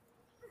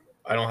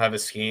 I don't have a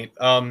scheme.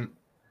 I'm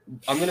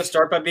going to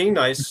start by being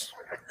nice,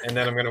 and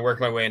then I'm going to work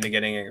my way into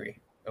getting angry.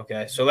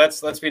 Okay, so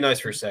let's be nice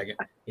for a second.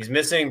 He's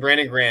missing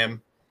Brandon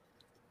Graham.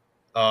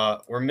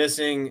 We're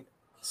missing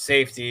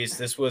safeties.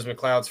 This was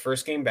McLeod's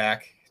first game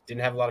back.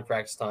 Didn't have a lot of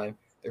practice time.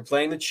 They're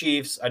playing the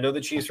Chiefs. I know the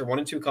Chiefs are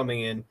 1-2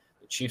 coming in.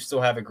 The Chiefs still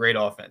have a great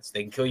offense.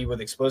 They can kill you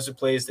with explosive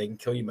plays. They can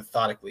kill you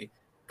methodically,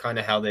 kind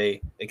of how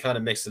they kind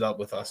of mixed it up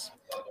with us.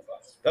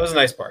 That was a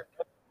nice part.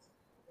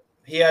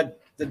 He had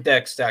the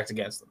deck stacked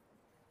against him.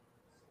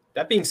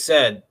 That being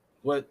said,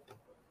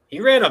 he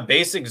ran a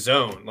basic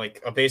zone,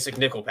 like a basic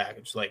nickel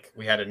package. Like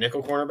we had a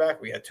nickel cornerback,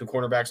 we had 2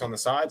 cornerbacks on the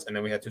sides, and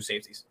then we had 2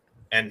 safeties.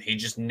 And he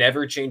just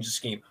never changed the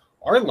scheme.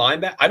 Our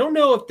linebacker, I don't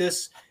know if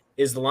this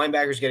is the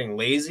linebackers getting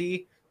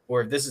lazy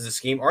or if this is a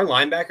scheme. Our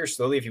linebackers,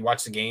 slowly, if you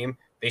watch the game,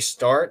 they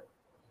start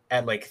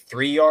at like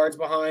 3 yards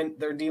behind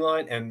their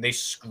D-line, and they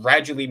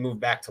gradually move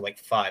back to like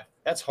 5.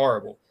 That's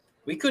horrible.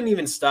 We couldn't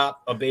even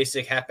stop a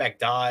basic halfback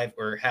dive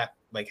or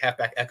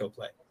halfback echo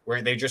play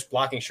where they're just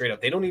blocking straight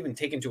up. They don't even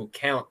take into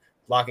account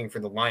blocking for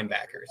the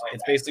linebackers.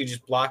 It's basically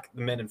just block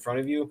the men in front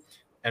of you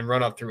and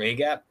run up through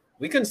A-gap.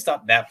 We couldn't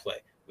stop that play.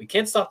 We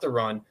can't stop the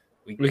run.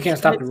 We can't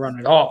stop the run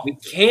at all. We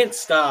can't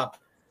stop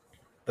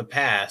the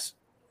pass.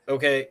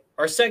 Okay,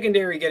 our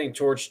secondary getting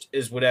torched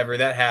is whatever.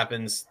 That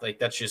happens. Like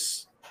that's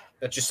just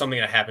something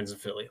that happens in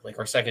Philly. Like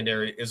our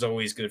secondary is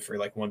always good for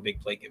like one big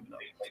play given up.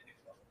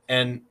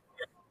 And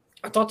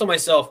I thought to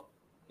myself,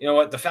 you know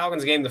what? The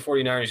Falcons game, the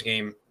 49ers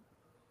game,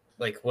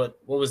 like what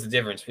was the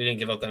difference? We didn't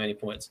give up that many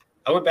points.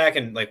 I went back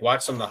and like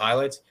watched some of the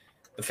highlights.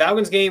 The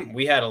Falcons game,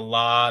 we had a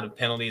lot of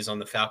penalties on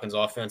the Falcons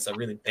offense that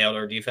really bailed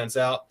our defense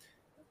out.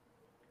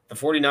 The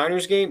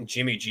 49ers game,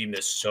 Jimmy G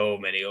missed so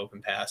many open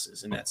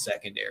passes in that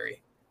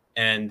secondary.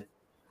 And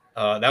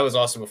that was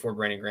also before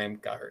Brandon Graham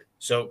got hurt.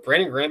 So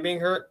Brandon Graham being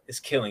hurt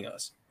is killing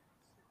us.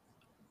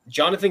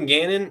 Jonathan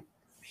Gannon,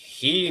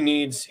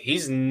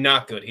 he's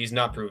not good. He's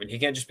not proven. He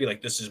can't just be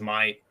like, this is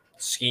my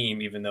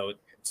scheme, even though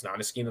it's not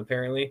a scheme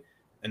apparently,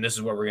 and this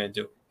is what we're going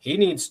to do. He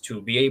needs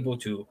to be able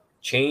to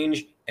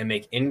change and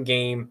make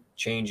in-game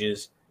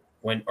changes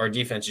when our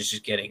defense is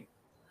just getting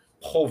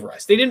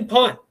pulverized. They didn't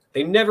punt.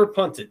 They never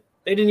punted.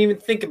 They didn't even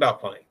think about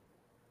punting.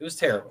 It was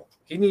terrible.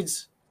 He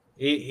needs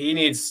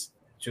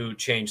to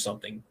change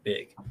something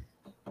big.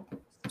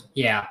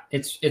 Yeah,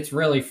 it's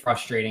really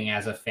frustrating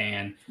as a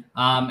fan.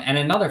 And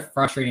another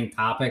frustrating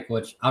topic,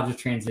 which I'll just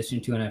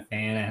transition to in a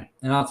fan,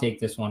 and I'll take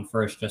this one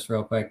first just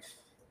real quick.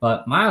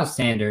 But Miles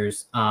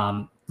Sanders,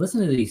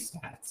 listen to these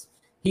stats.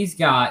 He's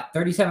got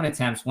 37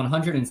 attempts,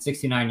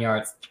 169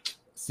 yards,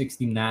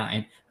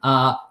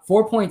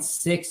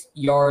 4.6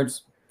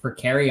 yards per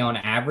carry on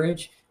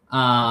average.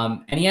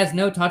 And he has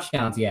no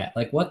touchdowns yet.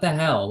 Like, what the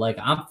hell? Like,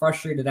 I'm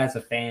frustrated as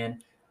a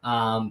fan.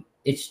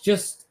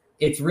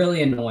 It's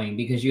really annoying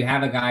because you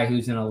have a guy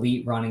who's an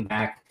elite running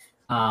back,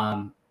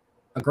 a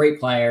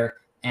great player,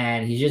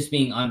 and he's just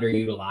being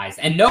underutilized.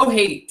 And no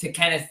hate to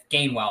Kenneth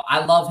Gainwell.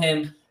 I love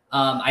him.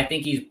 I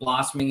think he's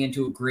blossoming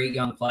into a great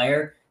young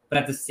player. But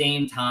at the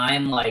same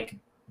time, like,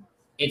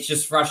 it's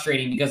just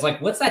frustrating because,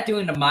 like, what's that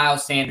doing to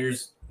Miles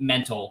Sanders'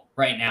 mental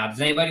right now? Does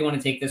anybody want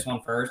to take this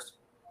one first?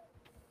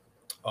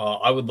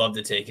 I would love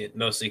to take it,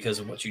 mostly because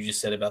of what you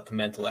just said about the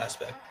mental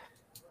aspect.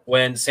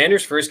 When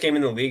Sanders first came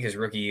in the league his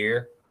rookie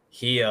year,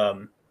 he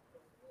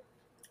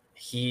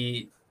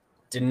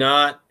did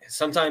not –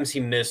 sometimes he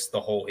missed the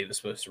hole he was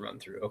supposed to run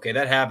through. Okay,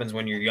 that happens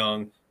when you're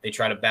young. They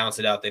try to bounce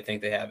it out. They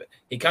think they have it.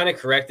 He kind of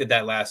corrected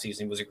that last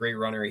season. He was a great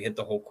runner. He hit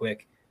the hole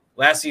quick.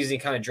 Last season, he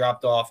kind of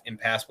dropped off in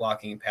pass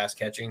blocking and pass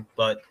catching,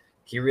 but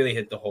he really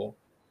hit the hole.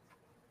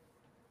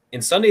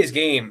 In Sunday's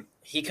game,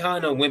 he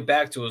kind of went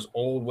back to his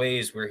old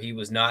ways where he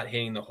was not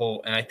hitting the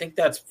hole, and I think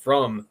that's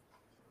from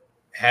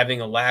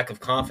having a lack of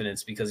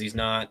confidence because he's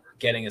not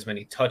getting as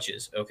many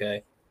touches,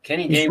 okay?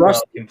 Kenny Gainwell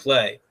can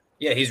play.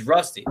 Yeah, he's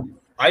rusty.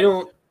 I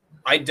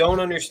don't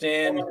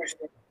understand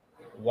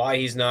why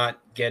he's not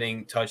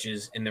getting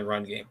touches in the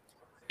run game.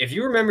 If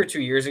you remember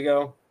 2 years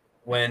ago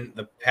when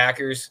the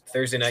Packers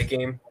Thursday night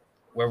game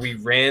where we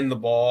ran the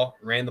ball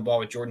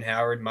with Jordan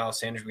Howard, Miles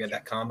Sanders, we had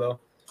that combo.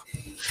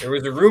 There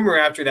was a rumor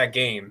after that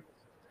game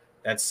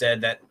that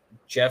said that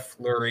Jeff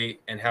Lurie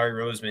and Howie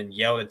Roseman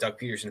yelled at Doug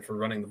Peterson for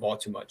running the ball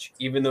too much,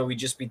 even though we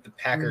just beat the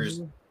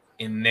Packers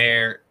in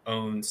their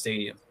own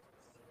stadium.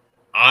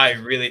 I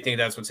really think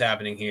that's what's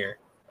happening here,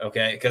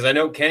 okay? Because I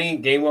know Kenny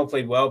Gainwell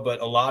played well, but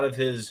a lot of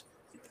his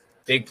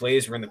big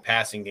plays were in the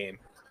passing game.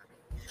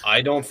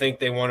 I don't think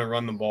they want to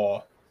run the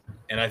ball,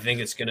 and I think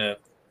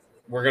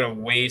we're gonna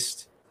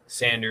waste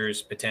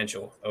Sanders'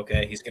 potential,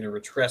 okay? He's going to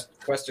request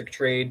a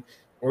trade,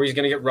 or he's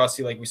going to get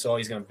rusty like we saw.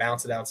 He's going to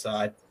bounce it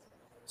outside.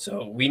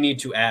 So we need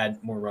to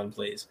add more run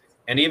plays.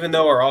 And even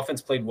though our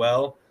offense played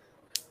well,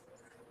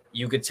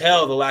 you could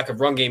tell the lack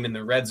of run game in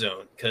the red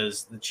zone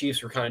because the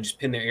Chiefs were kind of just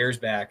pinning their ears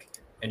back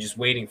and just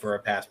waiting for our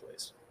pass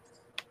plays.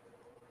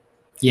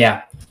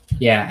 Yeah.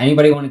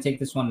 Anybody want to take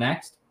this one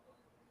next?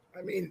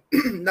 I mean,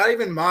 not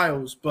even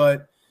Miles,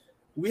 but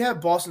we have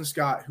Boston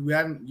Scott, who we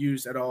haven't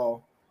used at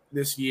all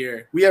this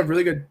year. We have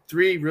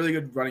three really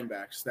good running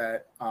backs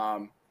that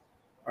are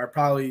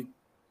probably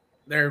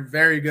 – they're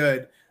very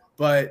good.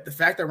 But the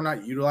fact that we're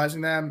not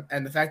utilizing them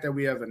and the fact that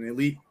we have an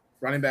elite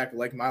running back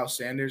like Miles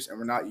Sanders and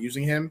we're not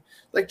using him,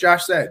 like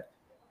Josh said,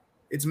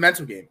 it's a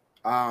mental game.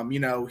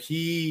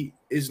 He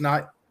is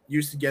not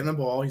used to getting the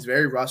ball. He's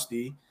very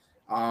rusty.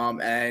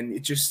 And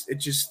it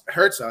just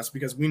hurts us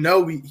because we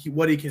know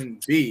what he can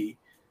be.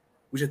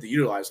 We just have to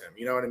utilize him.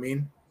 You know what I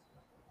mean?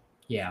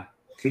 Yeah,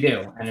 we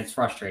do. And it's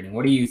frustrating.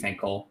 What do you think,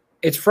 Cole?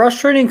 It's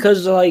frustrating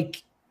because,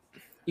 like,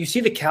 you see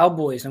the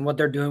Cowboys and what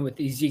they're doing with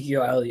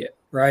Ezekiel Elliott,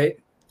 right?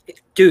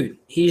 Dude,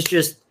 he's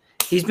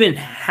been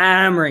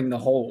hammering the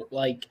hole.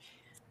 Like,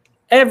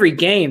 every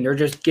game, they're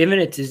just giving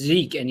it to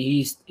Zeke, and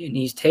he's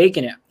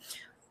taking it.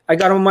 I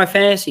got him on my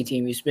fantasy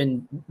team. He's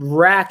been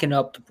racking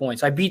up the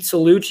points. I beat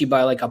Salucci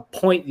by like a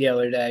point the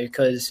other day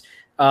because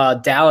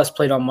Dallas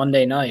played on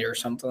Monday night or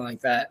something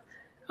like that.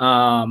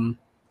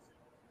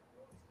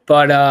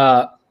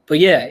 But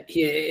yeah,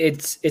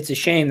 it's a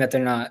shame that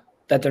they're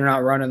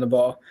not running the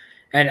ball,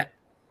 and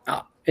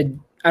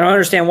I don't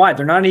understand why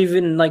they're not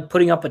even like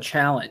putting up a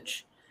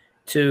challenge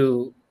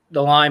to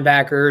the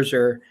linebackers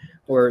or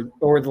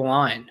the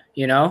line.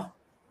 You know,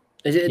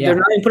 they're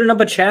not even putting up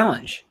a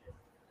challenge.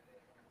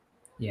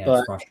 Yeah, but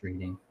it's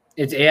frustrating.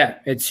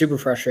 It's super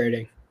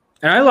frustrating.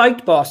 And I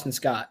liked Boston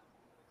Scott,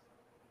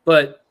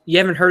 but you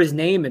haven't heard his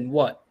name in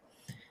what?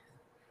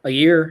 A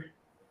year?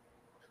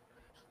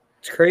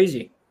 It's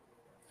crazy.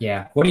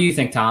 Yeah. What do you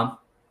think, Tom?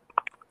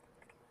 I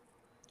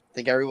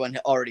think everyone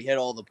already hit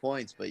all the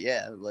points, but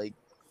yeah, like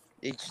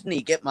they just need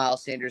to get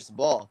Miles Sanders the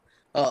ball.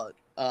 I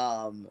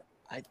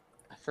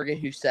forget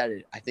who said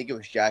it. I think it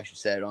was Jack who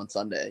said it on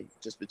Sunday,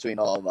 just between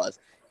all of us.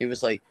 He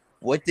was like,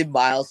 What did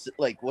Miles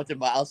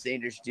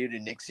Sanders do to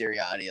Nick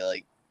Sirianni?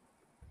 Like,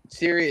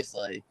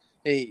 seriously,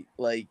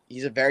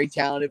 he's a very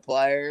talented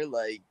player.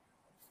 Like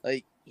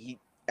he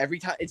every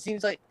time it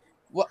seems like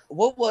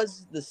what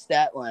was the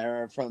stat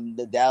line from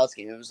the Dallas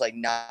game? It was like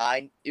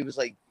 9. It was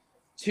like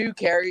 2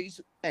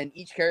 carries, and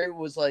each carry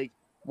was like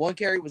one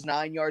carry was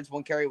 9 yards,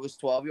 one carry was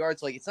 12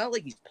 yards. Like, it's not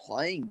like he's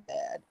playing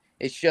bad.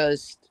 It's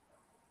just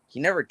he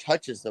never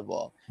touches the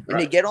ball. And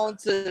to get on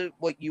to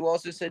what you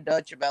also said,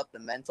 Dutch, about the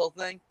mental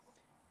thing.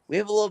 We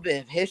have a little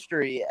bit of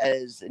history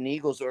as an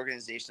Eagles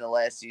organization the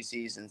last 2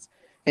 seasons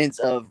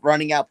of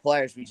running out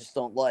players we just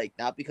don't like.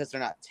 Not because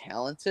they're not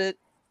talented,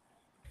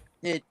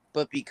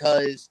 but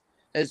because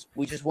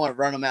we just want to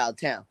run them out of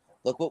town.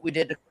 Look what we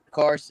did to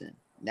Carson.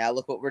 Now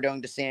look what we're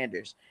doing to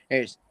Sanders.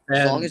 As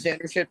long as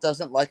ownership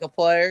doesn't like a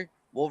player,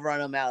 we'll run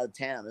them out of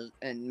town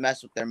and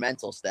mess with their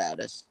mental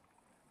status.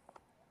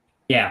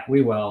 Yeah,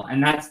 we will.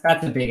 And that's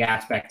a big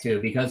aspect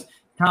too, because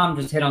Tom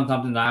just hit on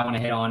something that I want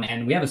to hit on,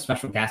 and we have a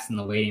special guest in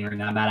the waiting room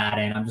that I'm about to add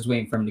in. I'm just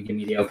waiting for him to give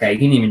me the okay. You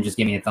can even just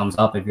give me a thumbs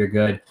up if you're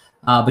good.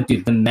 But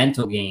dude, the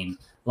mental game,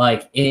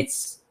 like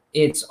it's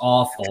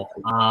awful.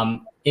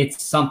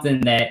 It's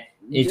something that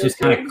is just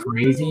kind of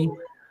crazy.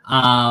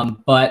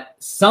 But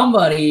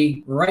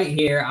somebody right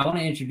here, I want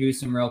to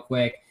introduce him real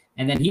quick,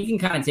 and then he can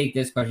kind of take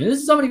this question. This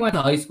is somebody I went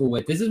to high school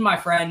with. This is my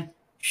friend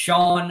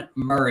Sean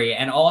Murray,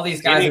 and all these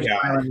guys are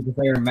smiling because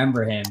they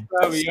remember him.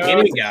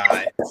 Skinny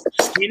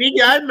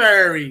guy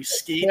Murray,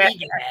 skinny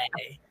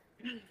guy.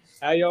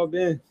 How y'all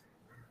been?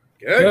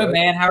 Good,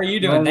 man. How are you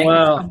doing? Thank you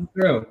for coming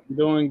through.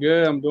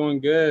 I'm doing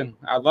good.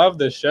 I love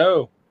the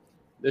show.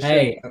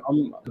 Appreciate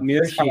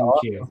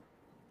you.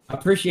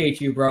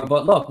 Appreciate you, bro.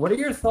 But look, what are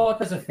your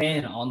thoughts as a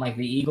fan on like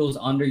the Eagles'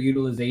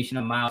 underutilization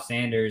of Miles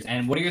Sanders,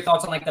 and what are your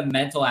thoughts on like the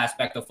mental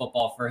aspect of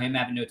football for him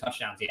having no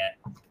touchdowns yet?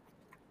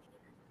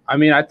 I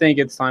mean, I think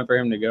it's time for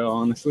him to go,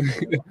 honestly.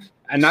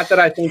 And not that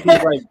I think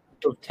he's like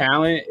of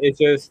talent. It's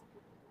just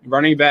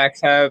running backs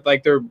have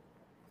like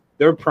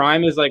their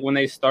prime is like when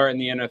they start in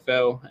the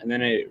NFL, and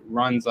then it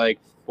runs like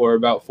for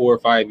about 4 or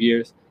 5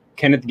 years.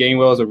 Kenneth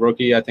Gainwell is a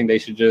rookie. I think they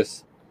should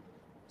just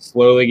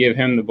slowly give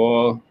him the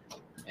ball,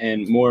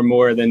 and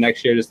more. Then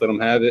next year, just let him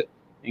have it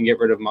and get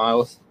rid of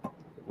Miles.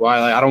 Why?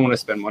 Like, I don't want to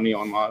spend money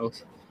on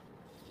Miles.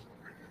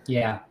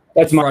 Yeah,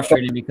 That's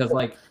frustrating because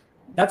like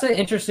that's an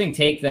interesting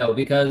take though.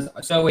 Because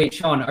so wait,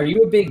 Sean, are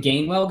you a big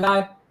Gainwell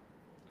guy?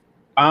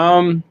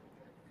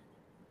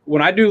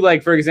 When I do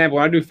like, for example,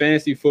 when I do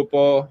fantasy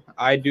football,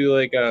 I do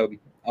like a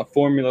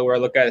formula where I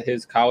look at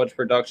his college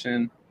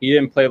production. He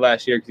didn't play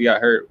last year because he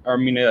got hurt.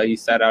 He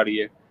sat out a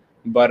year.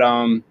 But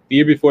the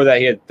year before that,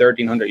 he had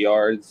 1,300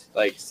 yards,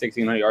 like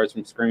 1,600 yards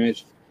from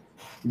scrimmage.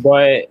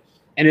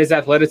 And his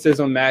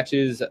athleticism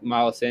matches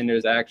Miles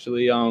Sanders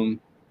actually.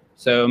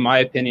 So in my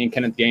opinion,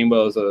 Kenneth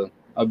Gainwell is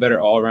a better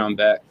all-around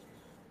back.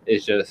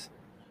 He's just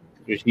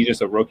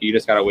a rookie. You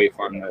just gotta wait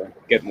for him to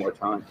get more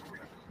time.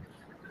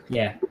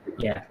 Yeah,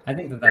 I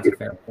think that's a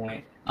fair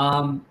point.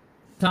 Tom,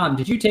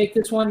 did you take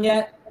this one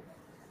yet?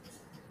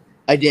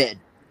 I did.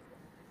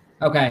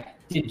 Okay.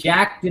 Did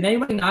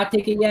anybody not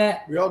take it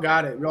yet? We all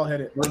got it. We all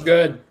hit it. We're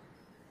good.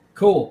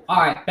 Cool.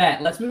 All right,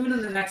 bet. Let's move into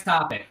the next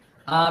topic.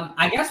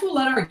 I guess we'll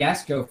let our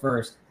guest go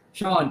first.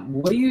 Sean,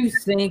 what do you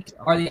think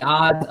are the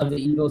odds of the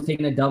Eagles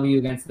taking a W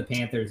against the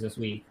Panthers this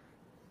week?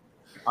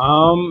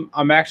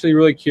 I'm actually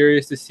really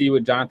curious to see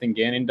what Jonathan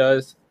Gannon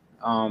does.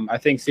 I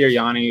think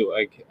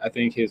Sirianni, I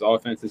think his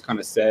offense is kind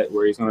of set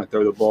where he's going to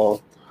throw the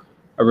ball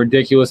a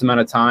ridiculous amount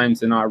of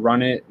times and not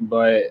run it.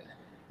 But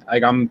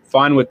I'm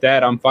fine with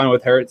that. I'm fine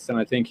with Hurts, and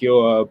I think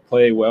he'll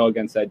play well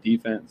against that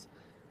defense.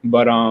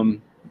 But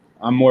I'm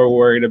more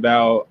worried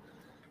about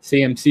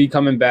CMC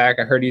coming back.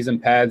 I heard he's in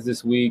pads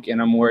this week, and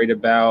I'm worried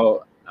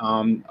about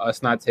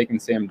us not taking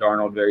Sam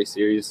Darnold very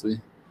seriously.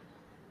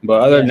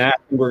 But other than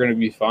that, we're going to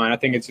be fine. I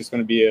think it's just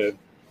going to be a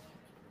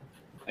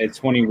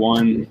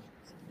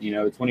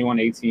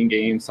 21-18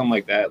 game, something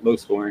like that, low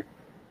scoring.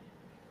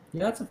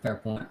 Yeah, that's a fair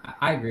point.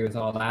 I agree with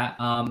all that.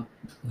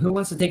 Who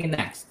wants to take it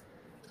next?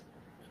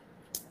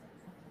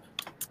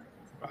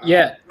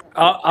 Yeah,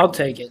 I'll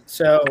take it.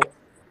 So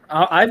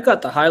I've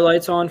got the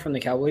highlights on from the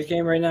Cowboys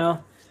game right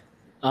now.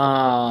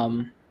 Yeah,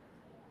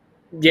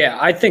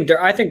 I think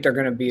they're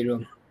going to beat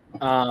them.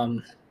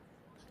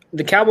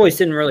 The Cowboys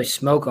didn't really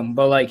smoke them,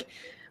 but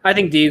I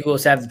think the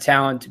Eagles have the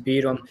talent to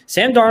beat them.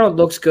 Sam Darnold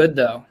looks good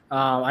though.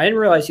 I didn't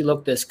realize he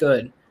looked this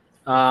good.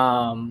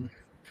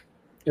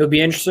 It would be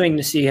interesting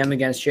to see him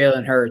against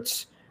Jalen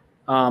Hurts.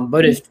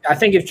 But I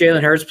think if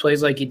Jalen Hurts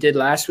plays like he did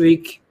last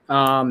week,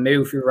 maybe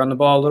if we run the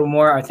ball a little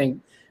more, I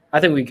think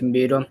we can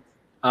beat him.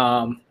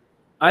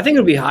 I think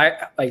it'll be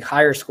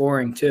higher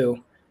scoring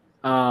too,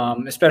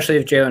 especially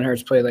if Jalen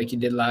Hurts played like he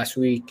did last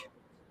week.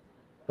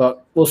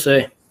 But we'll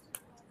see.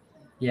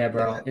 Yeah,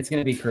 bro, it's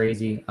gonna be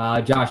crazy.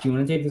 Josh, you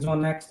want to take this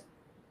one next?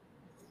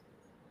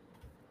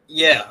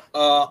 Yeah,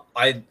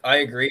 I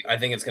agree. I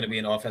think it's going to be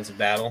an offensive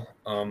battle.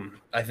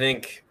 I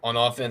think on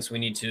offense we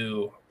need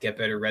to get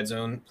better red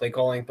zone play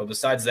calling. But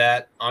besides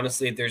that,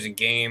 honestly, if there's a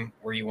game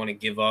where you want to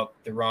give up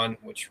the run,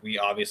 which we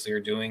obviously are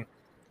doing,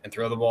 and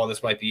throw the ball,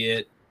 this might be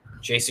it.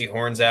 J.C.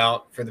 Horn's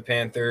out for the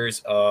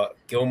Panthers.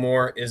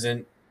 Gilmore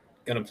isn't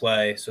going to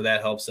play, so that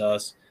helps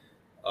us.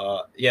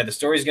 The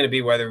story's going to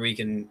be whether we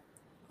can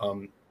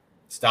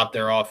stop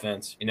their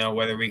offense,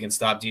 whether we can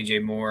stop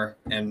DJ Moore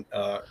and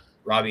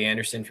Robbie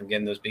Anderson from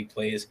getting those big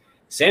plays.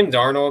 Sam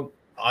Darnold,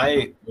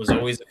 I was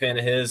always a fan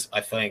of his. I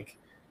think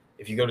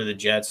if you go to the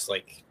Jets,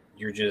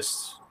 you're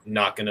just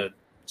not going to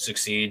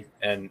succeed.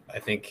 And I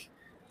think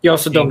you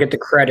also don't get the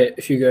credit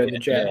if you go to the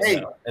Jets.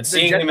 Hey, and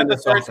seeing him in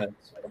this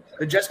offense.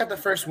 The Jets got the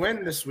first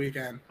win this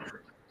weekend.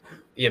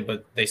 Yeah,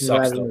 but they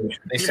suck still.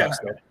 They suck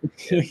still.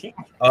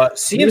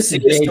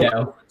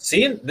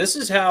 CMC, this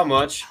is how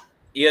much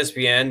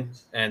ESPN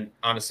and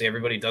honestly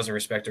everybody doesn't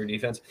respect our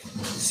defense.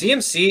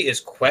 CMC is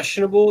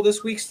questionable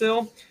this week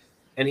still,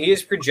 and he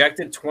is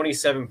projected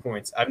 27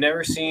 points. I've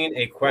never seen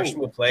a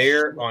questionable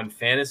player on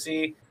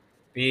fantasy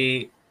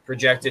be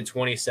projected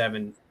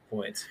 27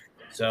 points.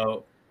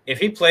 So if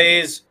he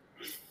plays,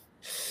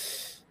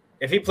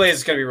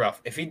 it's gonna be rough.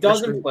 If he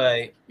doesn't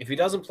play,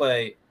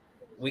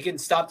 we can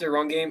stop their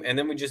run game, and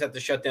then we just have to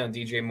shut down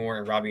DJ Moore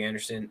and Robbie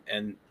Anderson,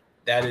 and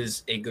that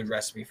is a good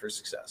recipe for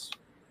success.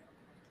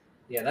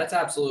 Yeah, that's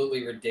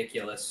absolutely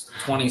ridiculous.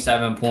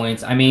 27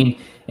 points. I mean,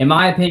 in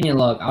my opinion,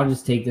 look, I'll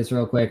just take this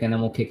real quick and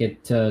then we'll kick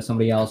it to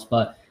somebody else.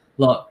 But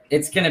look,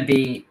 it's going to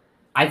be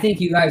 – I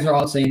think you guys are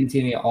all saying it's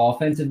going to be an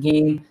offensive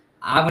game.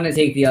 I'm going to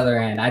take the other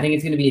end. I think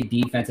it's going to be a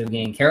defensive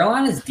game.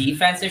 Carolina's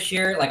defense this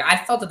year, I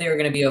thought that they were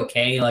going to be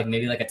okay,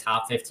 maybe a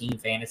top 15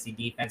 fantasy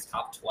defense,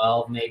 top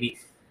 12 maybe.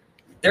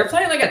 They're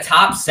playing a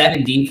top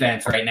 7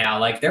 defense right now.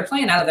 They're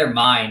playing out of their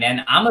mind.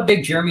 And I'm a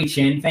big Jeremy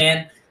Chin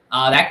fan.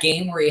 That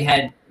game where he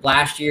had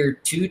last year,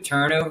 2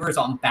 turnovers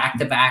on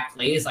back-to-back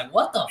plays. Like,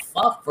 what the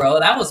fuck, bro?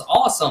 That was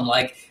awesome.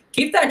 Like,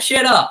 keep that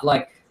shit up.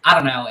 Like, I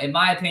don't know. In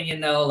my opinion,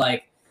 though,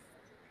 like,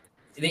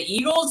 the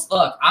Eagles,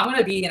 look, I'm going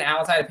to be an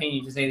outside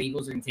opinion to say the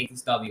Eagles are going to take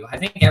this W. I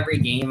think every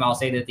game I'll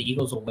say that the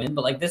Eagles will win,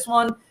 but like this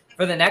one,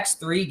 for the next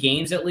 3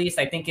 games at least,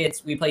 I think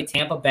we play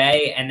Tampa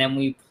Bay and then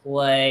we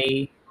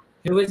play,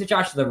 who is it,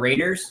 Josh? The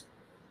Raiders?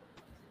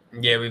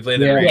 Yeah, we play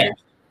the Raiders.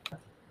 Yeah.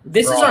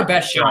 This is our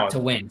best shot Wrong. to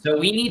win. So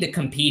we need to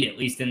compete at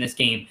least in this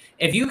game.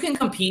 If you can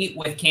compete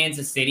with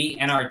Kansas City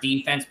and our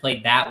defense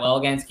played that well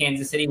against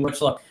Kansas City,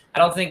 which look, I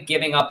don't think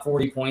giving up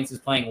 40 points is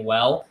playing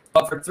well.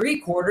 But for 3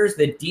 quarters,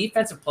 the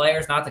defensive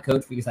players, not the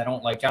coach because I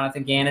don't like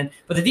Jonathan Gannon,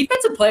 but the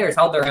defensive players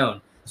held their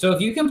own. So if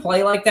you can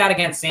play like that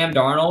against Sam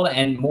Darnold,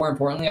 and more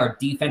importantly, our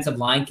defensive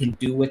line can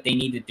do what they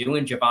need to do,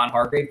 and Javon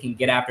Hargrave can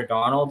get after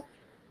Darnold,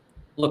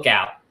 look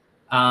out.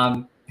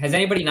 Has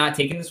anybody not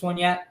taken this one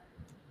yet?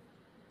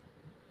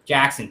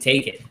 Jackson,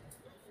 take it.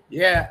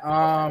 Yeah,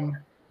 I'm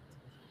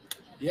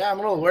a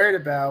little worried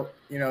about,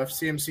 if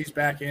CMC's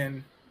back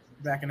in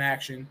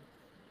action,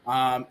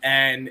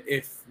 and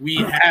if we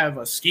have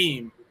a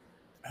scheme.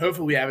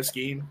 Hopefully we have a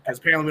scheme because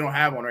apparently we don't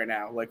have one right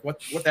now. Like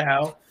what the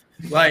hell?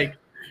 Like,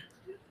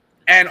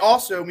 and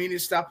also we need to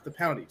stop the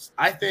penalties.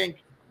 I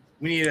think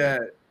we need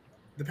the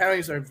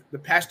penalties are the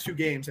past 2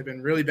 games have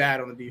been really bad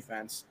on the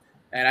defense,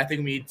 and I think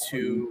we need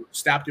to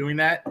stop doing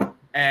that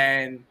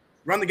and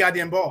run the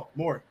goddamn ball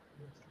more.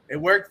 It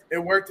worked a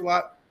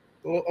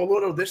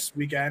little this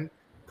weekend.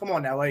 Come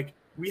on now, like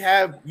we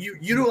have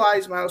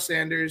utilize Miles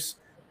Sanders.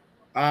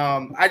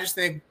 I just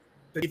think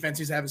the defense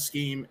needs to have a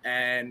scheme,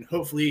 and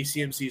hopefully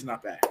CMC is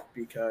not back,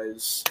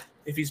 because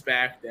if he's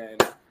back, then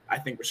I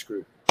think we're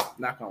screwed.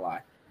 Not gonna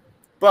lie,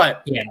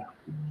 but yeah,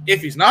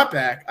 if he's not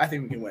back, I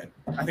think we can win.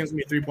 I think it's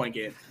gonna be a 3-point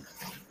game.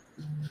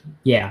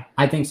 Yeah,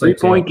 I think so.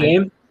 3-point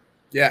game.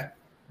 Yeah,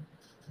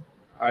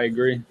 I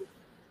agree.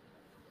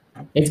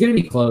 It's gonna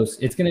be close.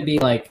 It's gonna be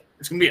like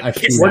it's gonna be a A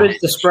piss. shootout. What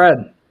is the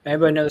spread?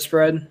 Anybody know the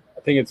spread?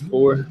 I think it's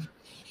 4.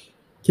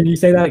 Can you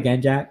say that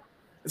again, Jack?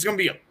 It's gonna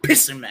be a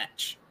pissing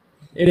match.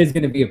 It is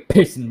going to be a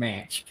pissing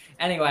match.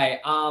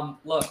 Anyway,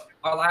 look,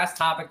 our last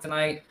topic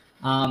tonight,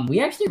 we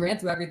actually ran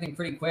through everything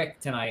pretty quick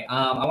tonight.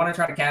 I want to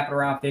try to cap it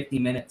around 50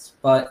 minutes,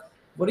 but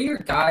what are your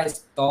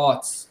guys'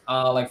 thoughts,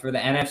 like for the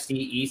NFC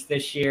East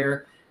this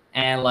year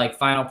and like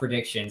final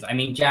predictions? I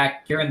mean,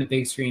 Jack, you're in the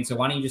big screen, so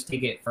why don't you just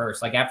take it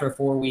first? Like after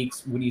 4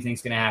 weeks, what do you think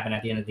is going to happen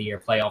at the end of the year,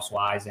 playoffs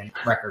wise and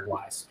record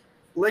wise?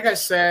 Like I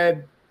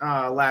said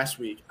last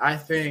week, I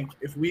think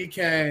if we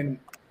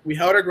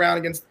held our ground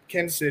against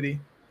Kansas City.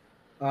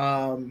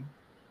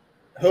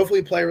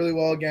 Hopefully play really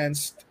well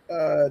against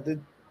the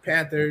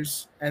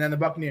Panthers and then the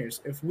Buccaneers.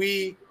 If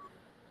we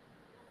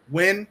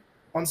win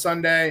on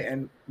Sunday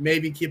and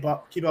maybe keep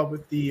up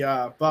with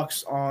the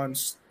Bucks on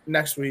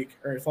next week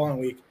or following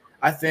week,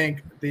 I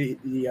think the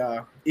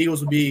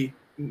Eagles will be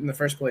in the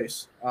first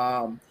place.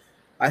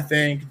 I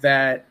think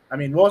that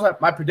what was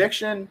my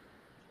prediction?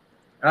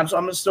 And I'm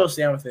gonna still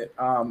stand with it.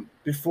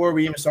 Before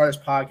we even started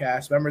this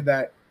podcast, remember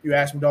that you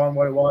asked me, Dawn,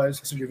 what it was.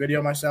 I sent your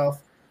video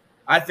myself.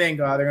 I think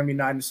they're going to be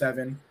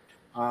 9-7.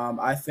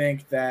 I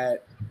think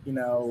that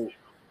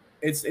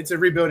it's a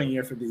rebuilding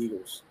year for the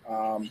Eagles.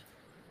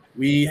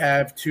 We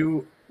have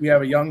two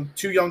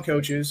young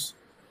coaches,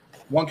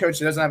 one coach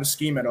that doesn't have a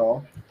scheme at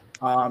all,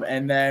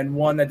 and then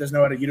one that doesn't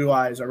know how to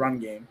utilize a run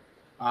game.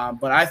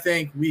 But I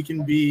think we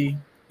can be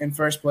in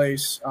first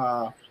place.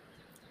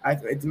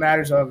 It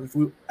matters of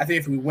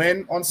if we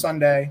win on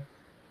Sunday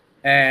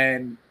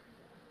and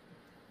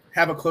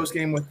have a close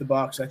game with the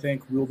Bucs, I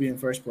think we'll be in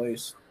first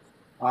place.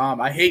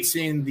 I hate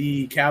seeing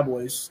the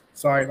Cowboys.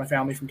 Sorry, my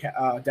family from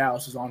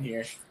Dallas is on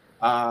here.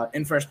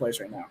 In first place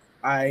right now.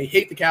 I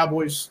hate the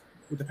Cowboys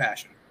with a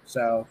passion.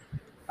 So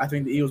I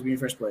think the Eagles will be in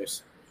first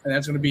place. And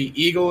that's going to be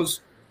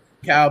Eagles,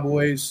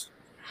 Cowboys,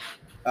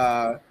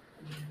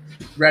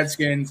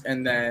 Redskins,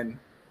 and then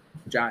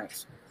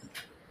Giants.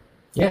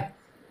 Yeah.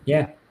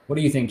 What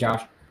do you think,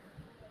 Josh?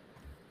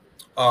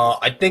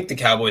 I think the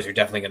Cowboys are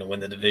definitely going to win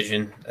the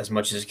division, as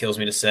much as it kills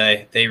me to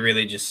say. They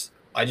really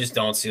I just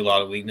don't see a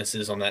lot of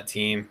weaknesses on that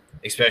team,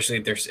 especially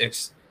if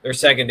their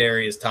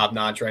secondary is top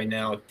notch right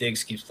now. If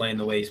Diggs keeps playing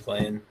the way he's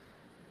playing,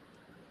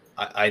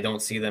 I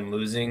don't see them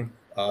losing.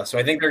 So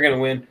I think they're going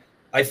to win.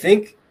 I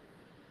think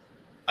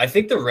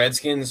the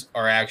Redskins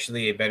are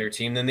actually a better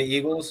team than the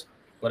Eagles,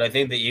 but I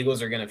think the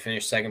Eagles are going to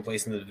finish second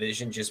place in the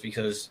division just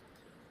because,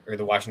 or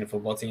the Washington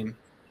football team.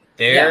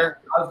 I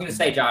was going to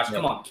say, Josh,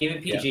 come on, keep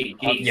it PG.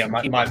 Yeah,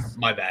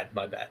 my bad.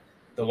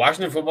 The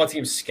Washington football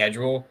team's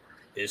schedule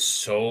is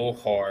so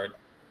hard.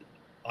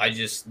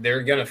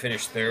 They're going to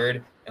finish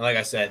third. And like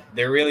I said,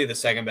 they're really the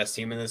second best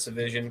team in this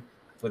division,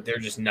 but they're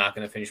just not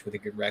going to finish with a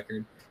good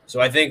record. So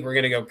I think we're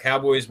going to go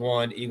Cowboys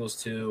 1,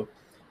 Eagles 2,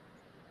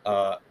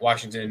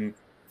 Washington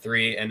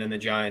 3, and then the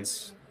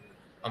Giants.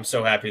 I'm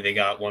so happy they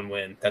got 1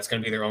 win. That's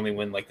going to be their only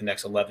win like the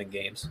next 11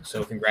 games.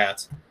 So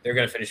congrats. They're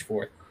going to finish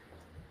 4th.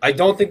 I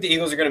don't think the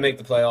Eagles are going to make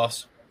the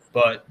playoffs,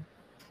 but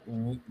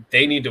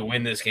they need to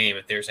win this game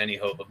if there's any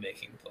hope of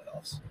making the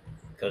playoffs,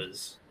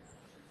 because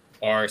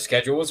our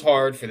schedule is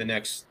hard for the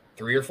next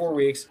 3 or 4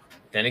 weeks.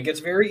 Then it gets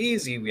very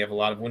easy. We have a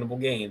lot of winnable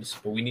games,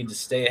 but we need to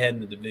stay ahead in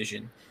the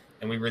division.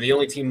 And we were the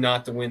only team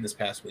not to win this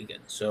past weekend.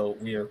 So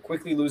we are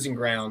quickly losing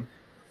ground,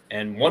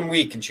 and 1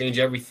 week can change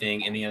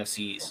everything in the NFC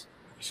East.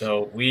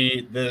 So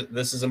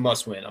this is a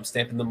must win. I'm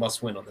stamping the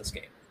must win on this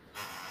game.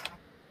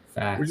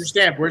 Facts. Where's your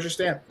stamp? Where's your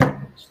stamp?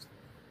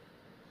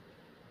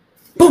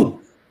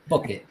 Boom.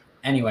 Book it.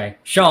 Anyway,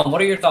 Sean,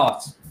 what are your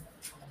thoughts?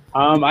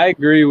 I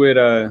agree with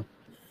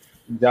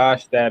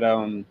Josh that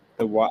I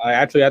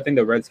think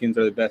the Redskins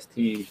are the best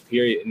team,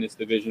 period, in this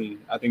division.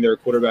 I think they're a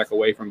quarterback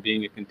away from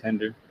being a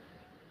contender.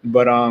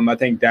 But I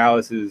think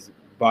Dallas is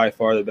by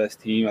far the best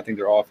team. I think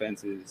their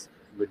offense is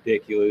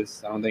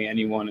ridiculous. I don't think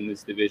anyone in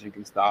this division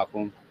can stop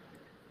them.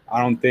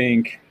 I don't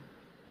think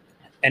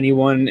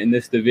anyone in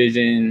this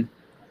division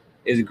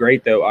is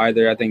great, though,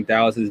 either. I think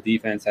Dallas's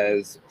defense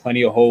has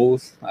plenty of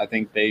holes. I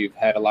think they've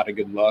had a lot of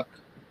good luck.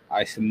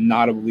 I am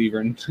not a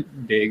believer in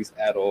Diggs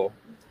at all.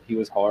 He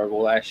was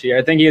horrible last year.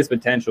 I think he has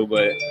potential,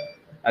 but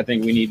I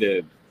think we need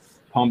to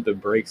pump the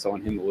brakes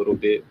on him a little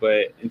bit.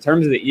 But in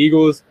terms of the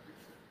Eagles,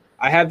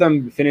 I have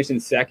them finishing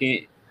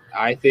second.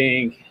 I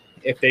think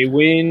if they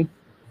win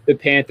the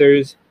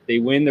Panthers, they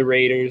win the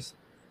Raiders,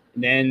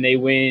 and then they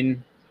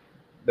win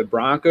the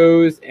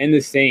Broncos and the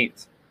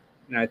Saints,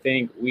 and I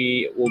think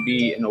we will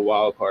be in a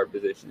wild card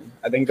position.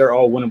 I think they're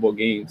all winnable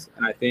games,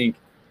 and I think,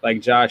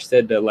 like Josh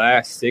said, the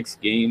last 6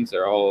 games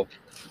are all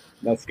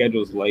 – that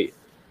schedule's light.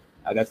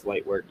 That's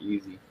light work,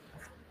 easy.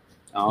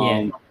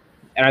 And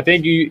I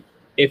think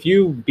if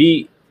you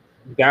beat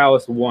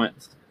Dallas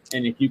once,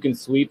 and if you can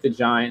sweep the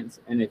Giants,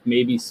 and if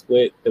maybe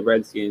split the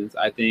Redskins,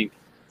 I think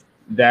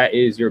that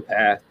is your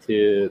path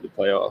to the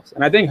playoffs.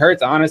 And I think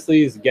Hurts,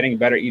 honestly, is getting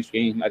better each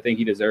game. I think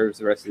he deserves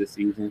the rest of the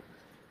season.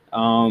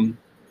 And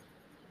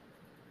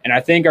I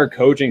think our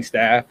coaching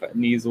staff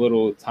needs a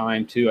little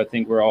time, too. I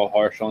think we're all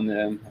harsh on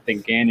them. I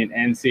think Gannon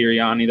and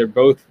Sirianni, they're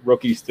both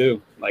rookies,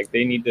 too. Like,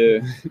 they need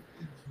to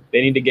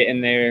get in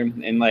there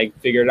and, like,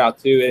 figure it out,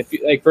 too. If,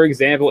 like, for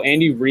example,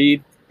 Andy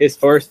Reid, his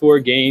first 4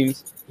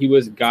 games, he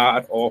was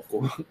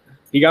god-awful.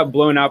 He got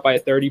blown out by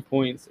 30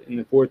 points in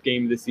the 4th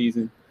game of the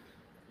season,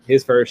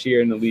 his first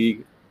year in the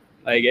league.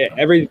 Like,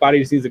 everybody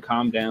just needs to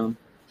calm down.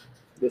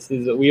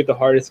 We have the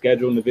hardest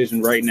schedule in the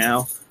division right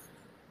now.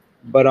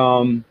 But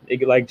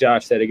like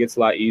Josh said, it gets a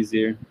lot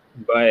easier.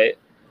 But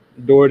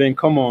Jordan,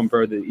 come on,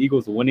 bro. The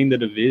Eagles winning the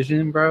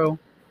division, bro.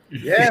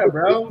 Yeah,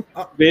 bro.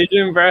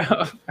 Division, bro.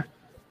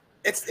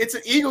 It's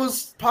an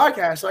Eagles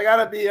podcast, so I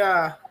gotta be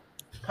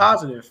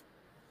positive.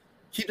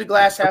 Keep the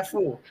glass half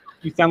full.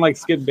 You sound like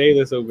Skip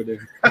Bayless over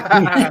there.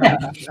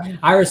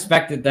 I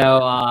respect it,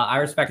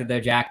 though.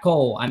 Jack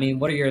Cole, I mean,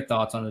 what are your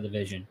thoughts on the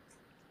division?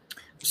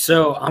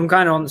 So I'm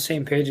kind of on the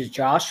same page as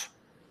Josh.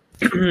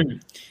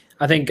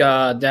 I think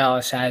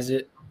Dallas has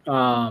it.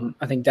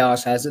 I think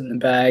Dallas has it in the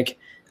bag.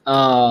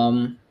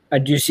 I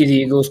do see the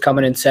Eagles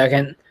coming in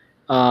second,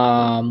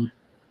 and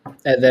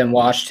then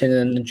Washington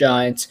and the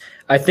Giants.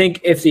 I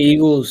think if the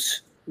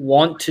Eagles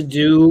want to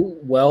do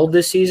well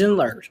this season,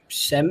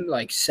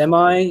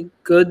 semi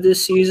good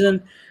this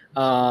season,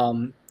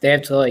 they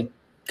have to like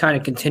kind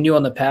of continue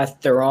on the path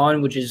they're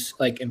on, which is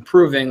like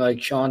improving,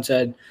 like Sean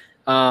said.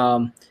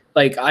 I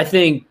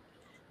think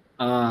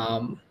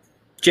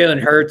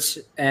Jalen Hurts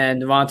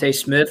and Devontae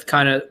Smith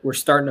kind of were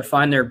starting to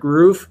find their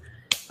groove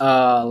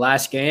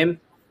last game.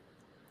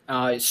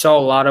 I saw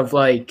a lot of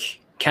like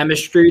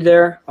chemistry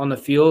there on the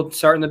field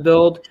starting to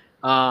build.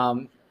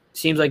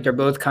 Seems like they're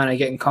both kind of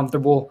getting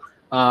comfortable.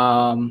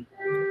 And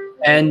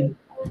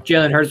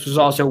Jalen Hurts was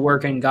also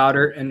working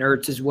Goddard and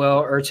Ertz as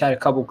well. Ertz had a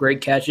couple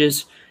great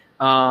catches.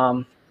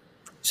 So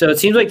it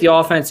seems like the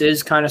offense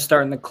is kind of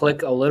starting to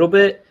click a little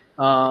bit.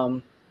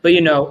 But,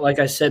 like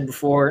I said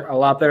before, a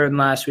lot better than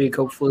last week.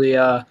 Hopefully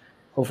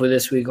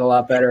this week a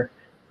lot better.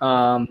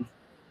 And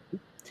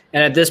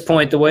at this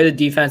point, the way the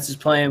defense is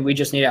playing, we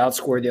just need to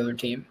outscore the other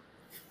team.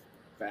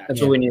 That's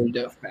what we need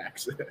to do.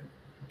 Facts.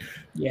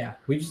 Yeah,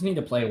 we just need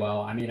to play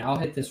well. I mean, I'll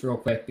hit this real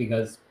quick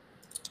because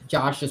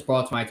Josh just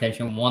brought to my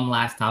attention one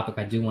last topic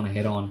I do want to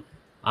hit on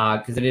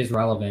because it is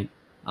relevant.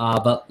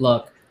 But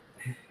look,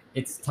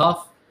 it's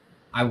tough.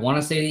 I want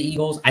to say the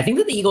Eagles. I think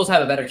that the Eagles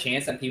have a better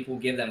chance than people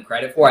give them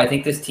credit for. I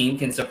think this team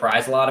can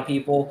surprise a lot of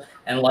people.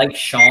 And like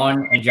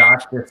Sean and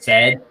Josh just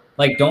said,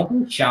 like,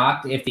 don't be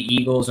shocked if the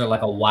Eagles are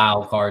like a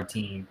wild card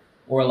team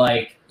or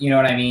like, you know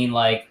what I mean?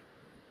 Like,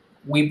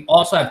 we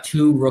also have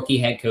 2 rookie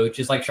head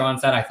coaches. Like Sean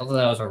said, I thought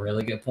that was a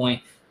really good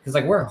point because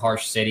like we're a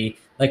harsh city.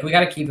 Like we got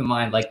to keep in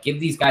mind, like give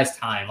these guys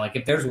time. Like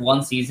if there's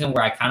one season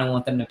where I kind of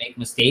want them to make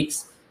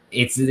mistakes,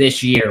 it's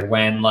this year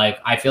when like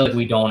I feel like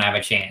we don't have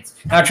a chance.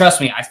 Now,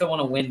 trust me, I still want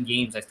to win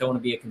games. I still want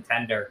to be a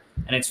contender,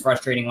 and it's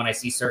frustrating when I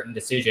see certain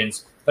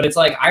decisions. But it's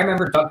like I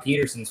remember Doug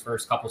Peterson's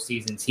first couple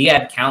seasons. He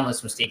had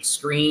countless mistakes,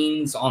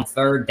 screens on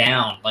 3rd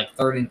down, like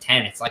 3rd and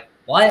 10. It's like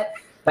what?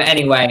 But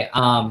anyway,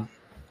 I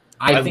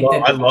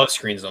love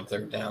screens on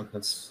 3rd down.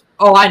 That's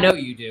I know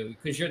you do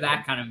because you're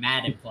that kind of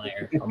Madden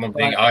player. I'm a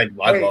big. I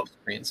love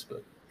screens,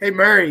 but Hey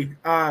Murray,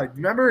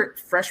 remember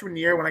freshman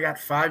year when I got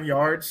 5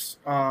 yards,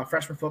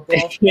 freshman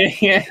football?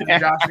 Yeah. And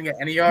Josh didn't get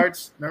any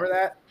yards. Remember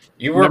that?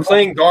 You were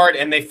playing guard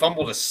and they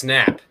fumbled a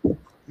snap.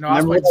 No,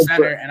 I was Remember playing that-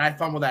 center and I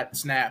fumbled that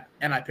snap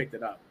and I picked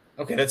it up.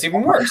 Okay, that's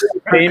even worse.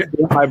 Same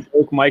game I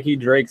broke Mikey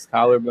Drake's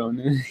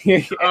collarbone.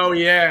 Oh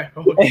yeah.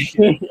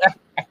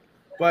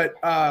 But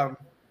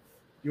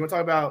you want to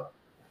talk about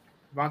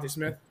Devontae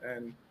Smith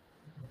and?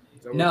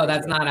 No,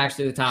 that's not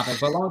actually the topic.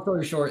 But long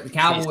story short, the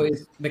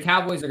Cowboys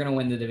are going to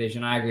win the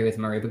division. I agree with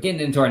Murray. But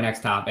getting into our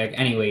next topic,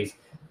 anyways,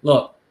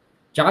 look,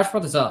 Josh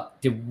brought this up.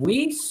 Did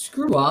we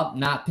screw up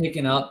not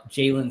picking up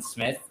Jalen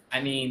Smith? I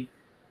mean,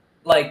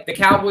 like the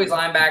Cowboys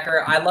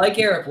linebacker, I like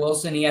Eric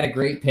Wilson. He had a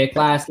great pick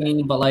last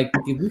game, but like,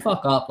 did we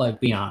fuck up? Like,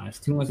 be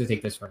honest. Who wants to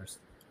take this first?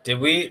 Did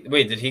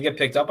he get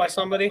picked up by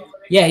somebody?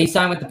 Yeah, he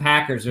signed with the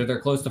Packers, or they're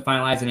close to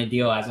finalizing a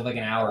deal as of like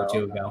an hour or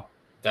two ago.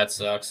 That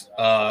sucks.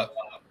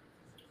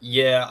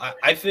 Yeah,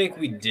 I think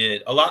we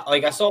did a lot.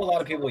 Like I saw a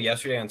lot of people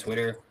yesterday on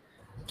Twitter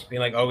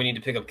being like, "Oh, we need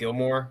to pick up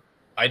Gilmore."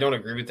 I don't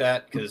agree with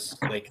that because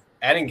like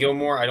adding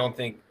Gilmore, I don't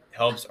think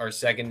helps our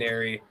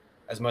secondary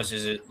as much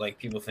as it like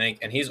people think.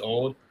 And he's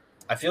old.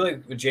 I feel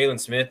like with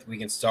Jalen Smith, we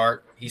can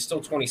start. He's still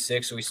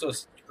 26, so we still have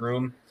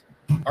room.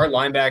 Our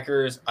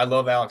linebackers, I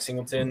love Alex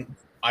Singleton.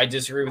 I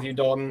disagree with you,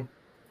 Dalton.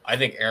 I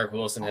think Eric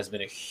Wilson has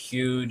been a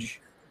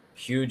huge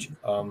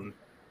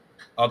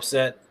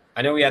upset.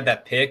 I know he had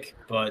that pick,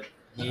 but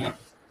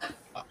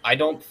I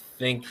don't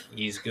think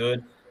he's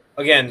good.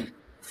 Again,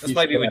 this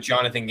might be with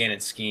Jonathan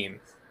Gannon's scheme,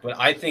 but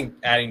I think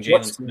adding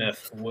Jalen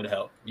Smith would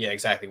help. Yeah,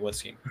 exactly. What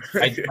scheme?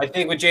 I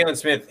think with Jalen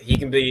Smith, he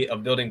can be a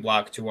building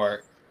block to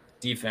our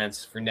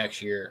defense for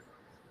next year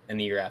and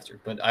the year after.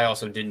 But I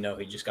also didn't know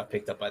he just got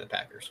picked up by the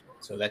Packers,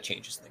 so that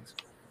changes things.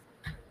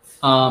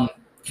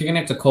 Kicking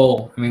it to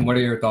Cole. I mean, what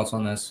are your thoughts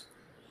on this?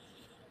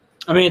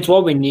 I mean, it's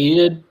what we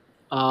needed.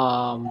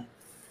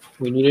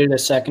 We needed a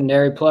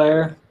secondary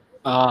player.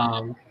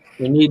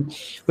 We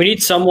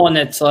need someone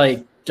that's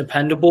like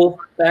dependable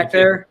back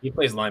there. He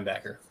plays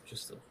linebacker.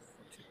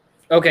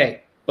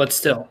 Okay, but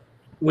still,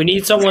 we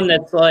need someone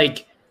that's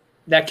like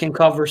that can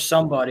cover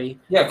somebody.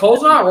 Yeah,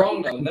 Cole's not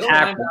wrong though. Middle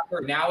Tackle.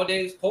 linebacker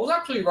nowadays, Cole's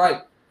actually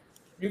right.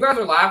 You guys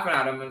are laughing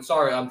at him, and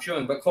sorry, I'm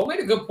chewing, but Cole made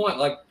a good point.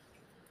 Like,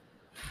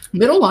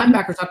 middle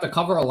linebackers have to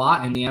cover a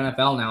lot in the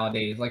NFL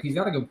nowadays. Like, he's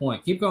got a good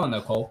point. Keep going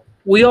though, Cole.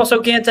 We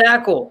also can't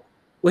tackle.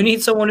 We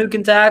need someone who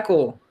can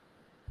tackle.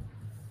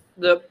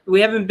 We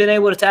haven't been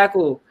able to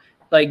tackle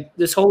like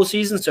this whole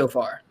season so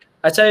far.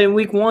 I said in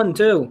week 1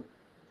 too.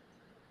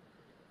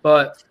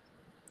 But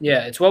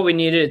yeah, it's what we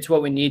needed. It's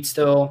what we need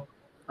still.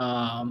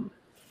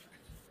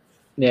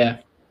 Yeah,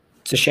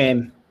 it's a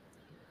shame.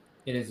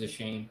 It is a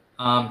shame.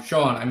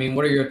 Sean, I mean,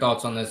 what are your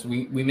thoughts on this?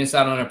 We miss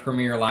out on a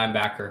premier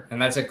linebacker,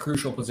 and that's a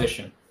crucial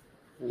position.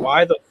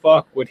 Why the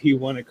fuck would he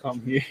want to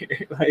come here?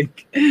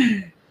 Like,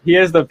 he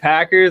has the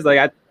Packers.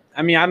 Like,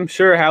 I mean, I'm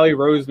sure Howie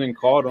Roseman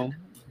called him.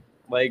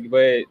 Like,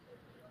 but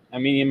I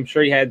mean, I'm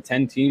sure he had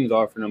 10 teams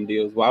offering him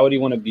deals. Why would he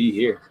want to be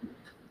here?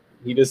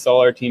 He just saw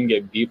our team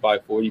get beat by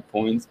 40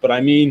 points. But I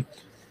mean,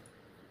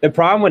 the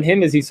problem with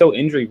him is he's so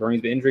injury prone.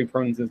 He's been injury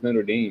prone since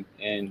Notre Dame.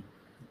 And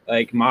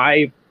like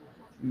my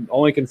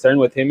only concern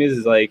with him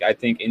is like I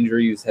think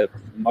injuries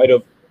might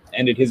have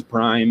ended his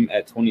prime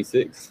at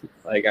 26.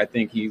 Like I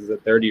think he's a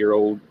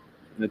 30-year-old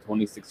in a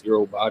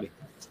 26-year-old body.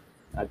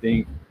 I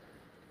think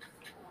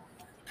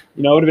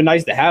it would have been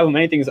nice to have him.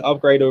 Anything's an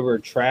upgrade over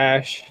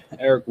trash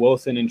Eric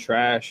Wilson and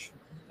trash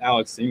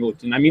Alex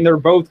Singleton. I mean, they're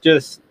both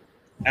just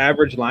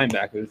average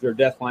linebackers. They're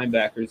death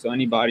linebackers. So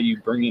anybody you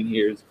bring in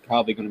here is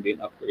probably going to be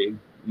an upgrade,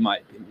 in my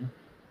opinion.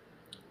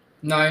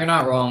 No, you're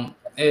not wrong.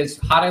 As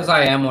hot as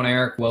I am on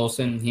Eric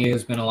Wilson, he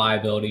has been a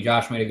liability.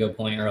 Josh made a good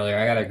point earlier.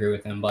 I got to agree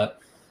with him, but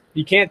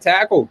he can't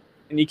tackle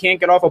and he can't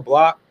get off a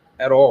block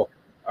at all.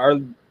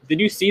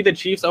 Did you see the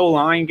Chiefs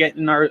O-line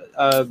getting to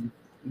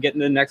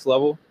the next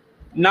level?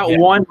 Not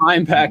one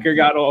linebacker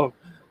got off.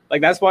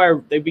 Like that's why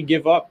we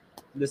give up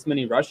this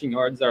many rushing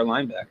yards. Our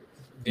linebackers,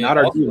 not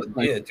our team.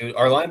 Yeah, dude,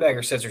 our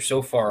linebacker sets are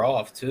so far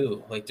off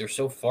too. Like they're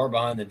so far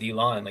behind the D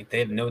line. Like they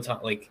have no time.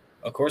 Like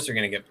of course they're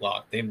gonna get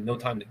blocked. They have no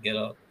time to get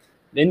up.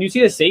 Then you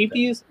see the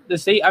safeties.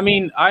 I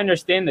mean, I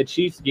understand the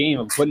Chiefs' game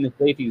of putting the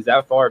safeties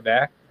that far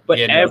back, but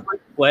every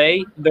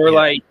play they're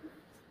like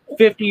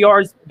 50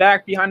 yards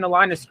back behind the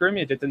line of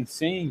scrimmage. It's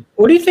insane.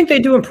 What do you think they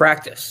do in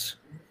practice?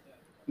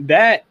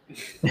 That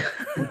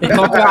they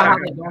talk about how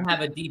they don't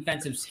have a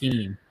defensive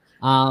scheme.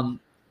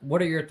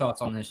 What are your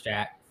thoughts on this,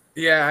 Jack?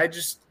 Yeah, I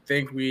just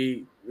think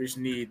we just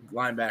need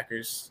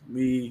linebackers.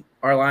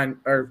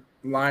 Our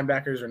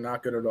linebackers are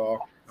not good at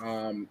all.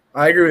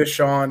 I agree with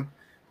Sean.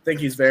 I think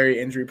he's very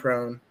injury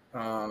prone.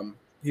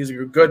 He's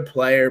a good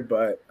player,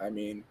 but I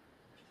mean,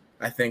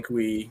 I think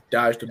we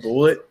dodged a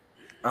bullet.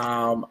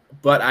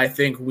 But I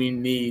think we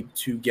need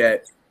to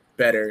get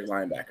better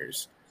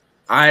linebackers.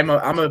 I'm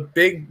a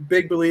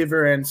big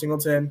believer in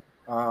Singleton.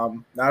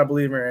 Not a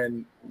believer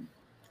in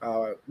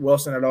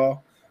Wilson at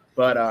all.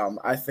 But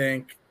I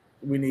think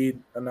we need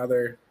a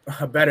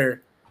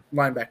better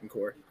linebacking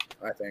core.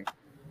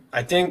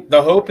 I think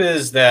the hope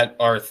is that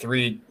our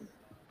three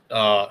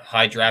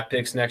high draft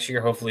picks next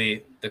year.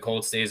 Hopefully the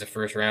Colts stays a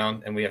first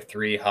round and we have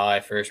 3 high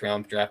first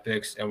round draft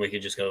picks and we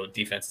could just go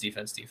defense.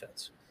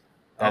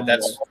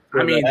 That's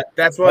I mean, that-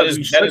 that's what that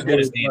we is should what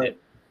is do. needed.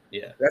 but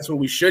Yeah. That's what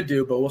we should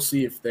do, but we'll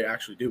see if they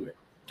actually do it.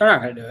 They're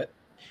not going to do it.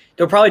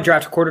 They'll probably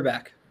draft a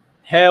quarterback.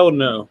 Hell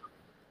no.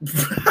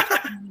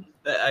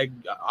 I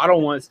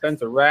don't want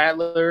Spencer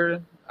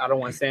Rattler. I don't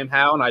want Sam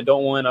Howell, and I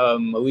don't want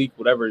Malik,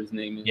 whatever his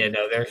name is. Yeah,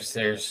 no,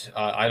 there's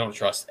I don't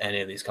trust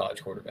any of these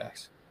college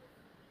quarterbacks.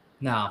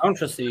 No, I don't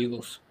trust the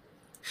Eagles.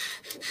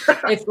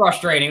 it's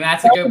frustrating.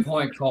 That's a good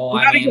point, Cole. You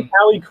I gotta give mean,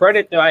 Howie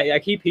credit though. I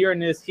keep hearing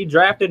this. He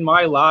drafted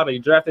Mailata. He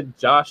drafted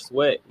Josh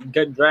Sweat. He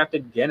got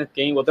drafted Kenneth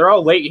Gainwell. They're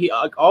all late.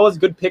 All his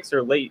good picks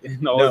are late.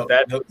 And all his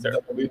bad picks are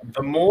late.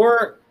 The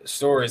more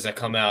stories that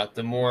come out,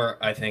 the more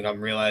I think I'm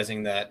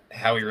realizing that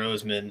Howie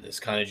Roseman is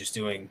kind of just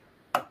doing.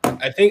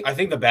 I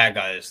think the bad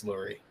guy is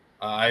Lurie.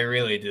 I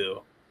really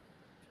do.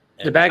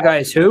 The bad guy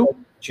is who?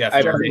 Jeff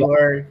I've Lurie.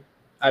 Or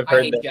I've I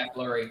heard hate that Jeff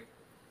Lurie.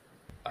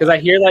 because I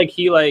hear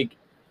he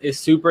is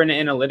super into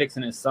analytics,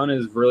 and his son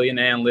is really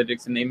into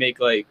analytics, and they make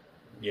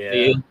Yeah,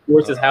 they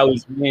forces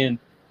Howie's man.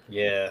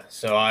 yeah.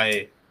 So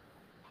I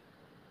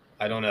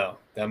don't know.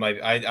 That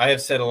might. I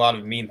have said a lot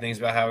of mean things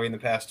about Howie in the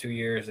past 2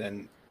 years,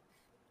 and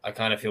I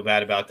kind of feel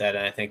bad about that.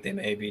 And I think they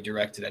may be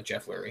directed at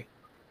Jeff Lurie.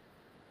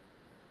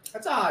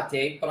 That's a hot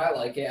take, but I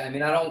like it. I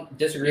mean, I don't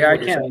disagree. Yeah, I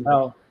with what you're can't saying.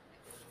 tell.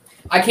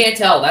 I can't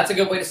tell. That's a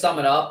good way to sum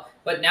it up.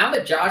 But now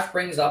that Josh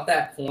brings up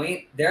that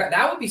point,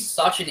 that would be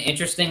such an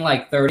interesting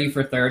 30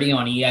 for 30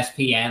 on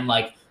ESPN.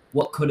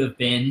 What could have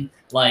been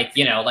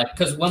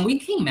because when we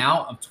came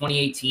out of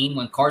 2018,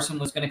 when Carson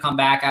was going to come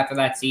back after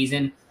that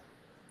season,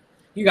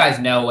 you guys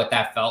know what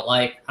that felt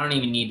like. I don't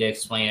even need to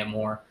explain it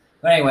more.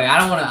 But anyway, I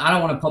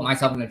don't want to put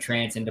myself in a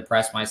trance and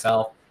depress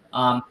myself.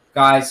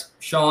 Guys,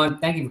 Sean,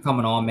 thank you for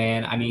coming on,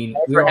 man. I mean,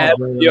 we're all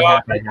really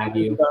happy to have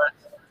you.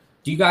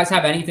 Do you guys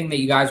have anything that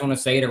you guys want to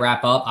say to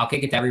wrap up? I'll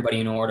kick it to everybody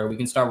in order. We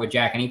can start with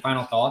Jack. Any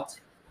final thoughts?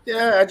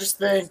 Yeah, I just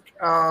think,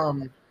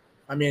 I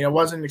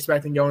wasn't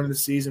expecting going into the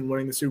season,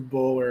 winning the Super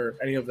Bowl or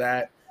any of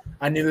that.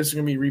 I knew this was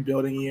going to be a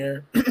rebuilding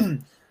year.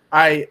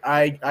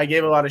 I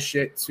gave a lot of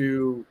shit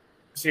to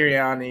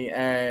Sirianni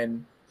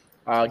and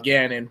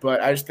Gannon,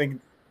 but I just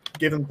think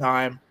give them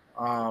time.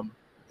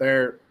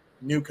 They're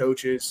new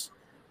coaches.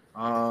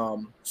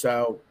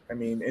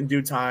 In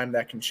due time,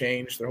 that can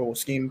change their whole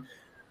scheme.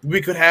 We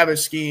could have a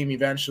scheme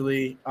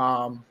eventually.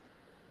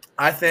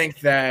 I think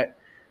that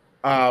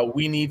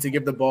we need to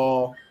give the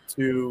ball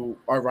to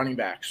our running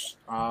backs,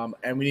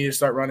 and we need to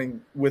start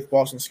running with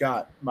Boston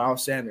Scott,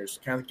 Miles Sanders,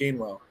 Kenneth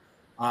Gainwell,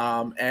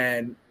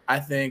 and I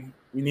think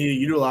we need to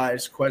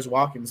utilize Quez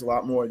Watkins a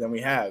lot more than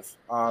we have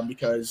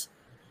because,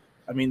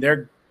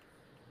 they're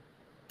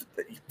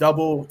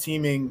double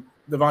teaming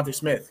Devontae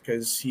Smith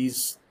because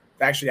he's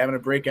actually having a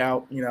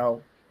breakout,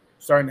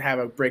 starting to have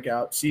a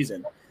breakout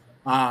season.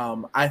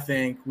 I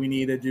think we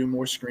need to do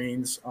more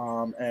screens,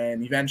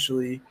 and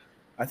eventually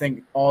I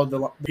think all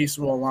the pieces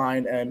will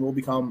align and we'll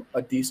become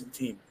a decent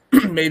team.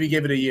 Maybe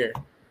give it a year.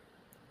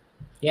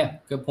 Yeah,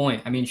 good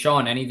point.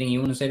 Sean, anything you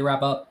want to say to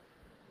wrap up?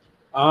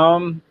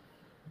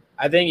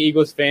 I think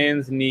Eagles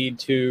fans need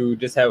to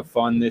just have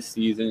fun this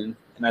season,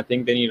 and I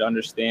think they need to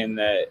understand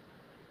that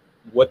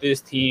what this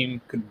team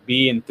could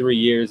be in 3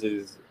 years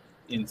is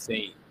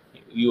insane.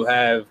 You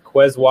have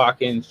Quez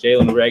Watkins,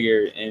 Jalen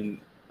Reagor, and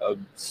a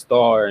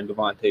star in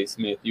Devontae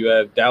Smith. You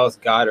have Dallas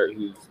Goedert,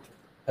 who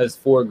has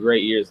 4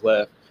 great years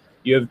left.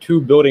 You have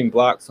 2 building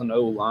blocks on the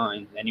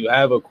O-line, and you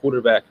have a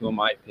quarterback who, in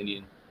my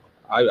opinion,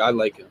 I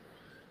like him.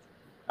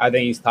 I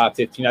think he's top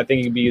 15. I think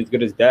he can be as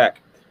good as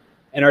Dak.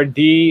 And our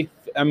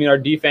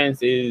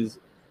defense is,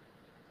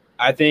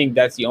 I think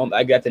that's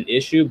that's an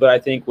issue, but I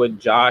think what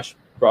Josh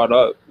brought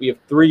up, we have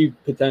 3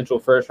 potential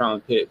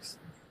first-round picks.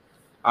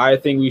 I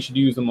think we should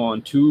use them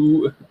on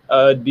 2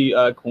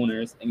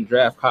 corners and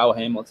draft Kyle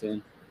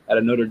Hamilton at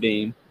a Notre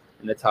Dame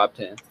in the top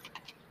 10.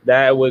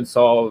 That would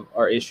solve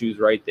our issues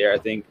right there. I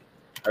think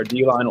our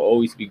D-line will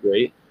always be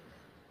great.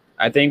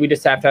 I think we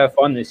just have to have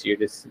fun this year.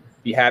 Just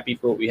be happy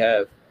for what we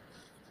have.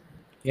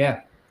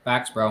 Yeah,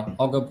 facts, bro.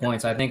 All good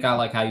points. I think I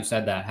like how you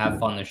said that. Have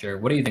fun this year.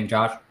 What do you think,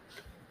 Josh?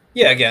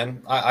 Yeah,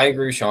 again, I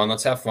agree with Sean.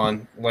 Let's have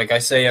fun. Like I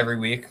say every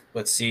week,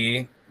 let's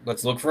see.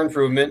 Let's look for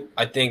improvement.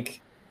 I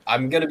think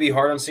I'm going to be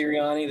hard on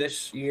Sirianni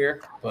this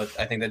year, but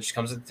I think that just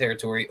comes with the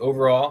territory.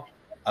 Overall,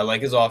 I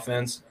like his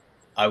offense.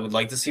 I would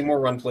like to see more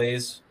run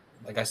plays.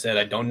 Like I said,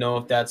 I don't know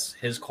if that's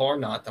his call or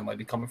not. That might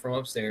be coming from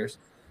upstairs.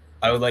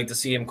 I would like to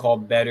see him call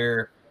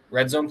better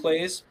red zone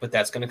plays, but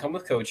that's going to come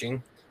with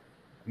coaching.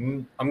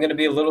 I'm going to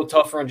be a little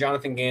tougher on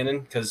Jonathan Gannon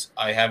because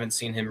I haven't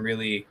seen him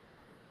really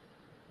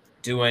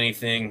do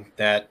anything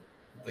that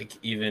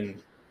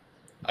even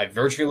I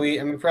virtually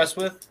am impressed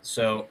with.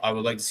 So I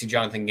would like to see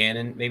Jonathan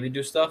Gannon maybe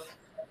do stuff.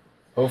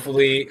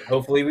 Hopefully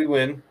we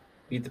win,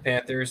 beat the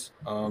Panthers.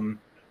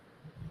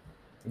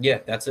 Yeah,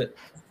 that's it.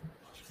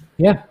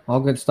 Yeah, all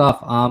good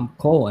stuff.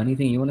 Cole,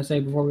 anything you want to say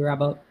before we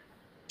wrap up?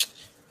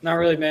 Not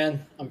really,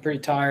 man. I'm pretty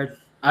tired.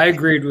 I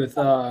agreed with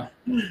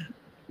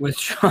with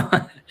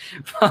Sean.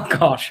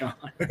 Fuck off, Sean.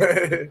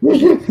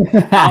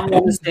 I'm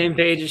on the same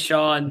page as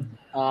Sean.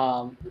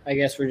 I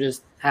guess we're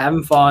just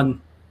having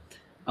fun.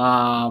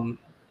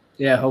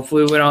 Yeah,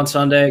 hopefully we win on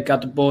Sunday.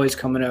 Got the boys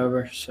coming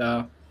over,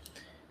 so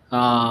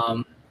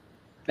yeah,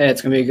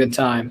 it's gonna be a good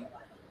time.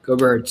 Go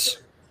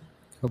Birds.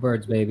 Go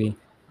Birds, baby.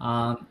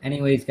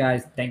 Anyways,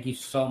 guys, thank you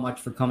so much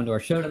for coming to our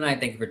show tonight.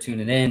 Thank you for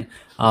tuning in.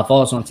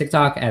 Follow us on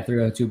TikTok at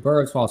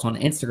 302birds. Follow us on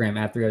Instagram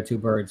at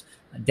 302birds.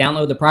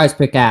 Download the Prize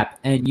Pick app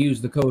and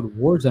use the code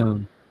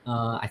Warzone.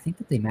 I think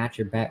that they match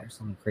your bet or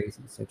something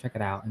crazy. So check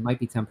it out. It might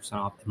be 10%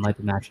 off. It might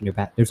be matching your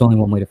bet. There's only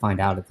one way to find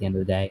out at the end of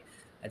the day.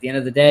 At the end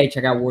of the day,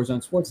 check out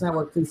Warzone Sports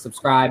Network. Please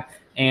subscribe.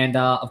 And,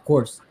 of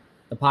course,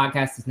 the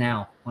podcast is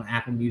now on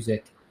Apple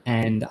Music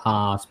and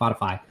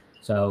Spotify.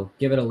 So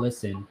give it a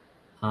listen.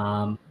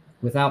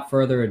 Without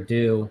further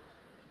ado,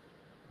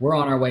 we're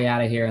on our way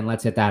out of here, and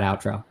let's hit that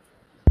outro.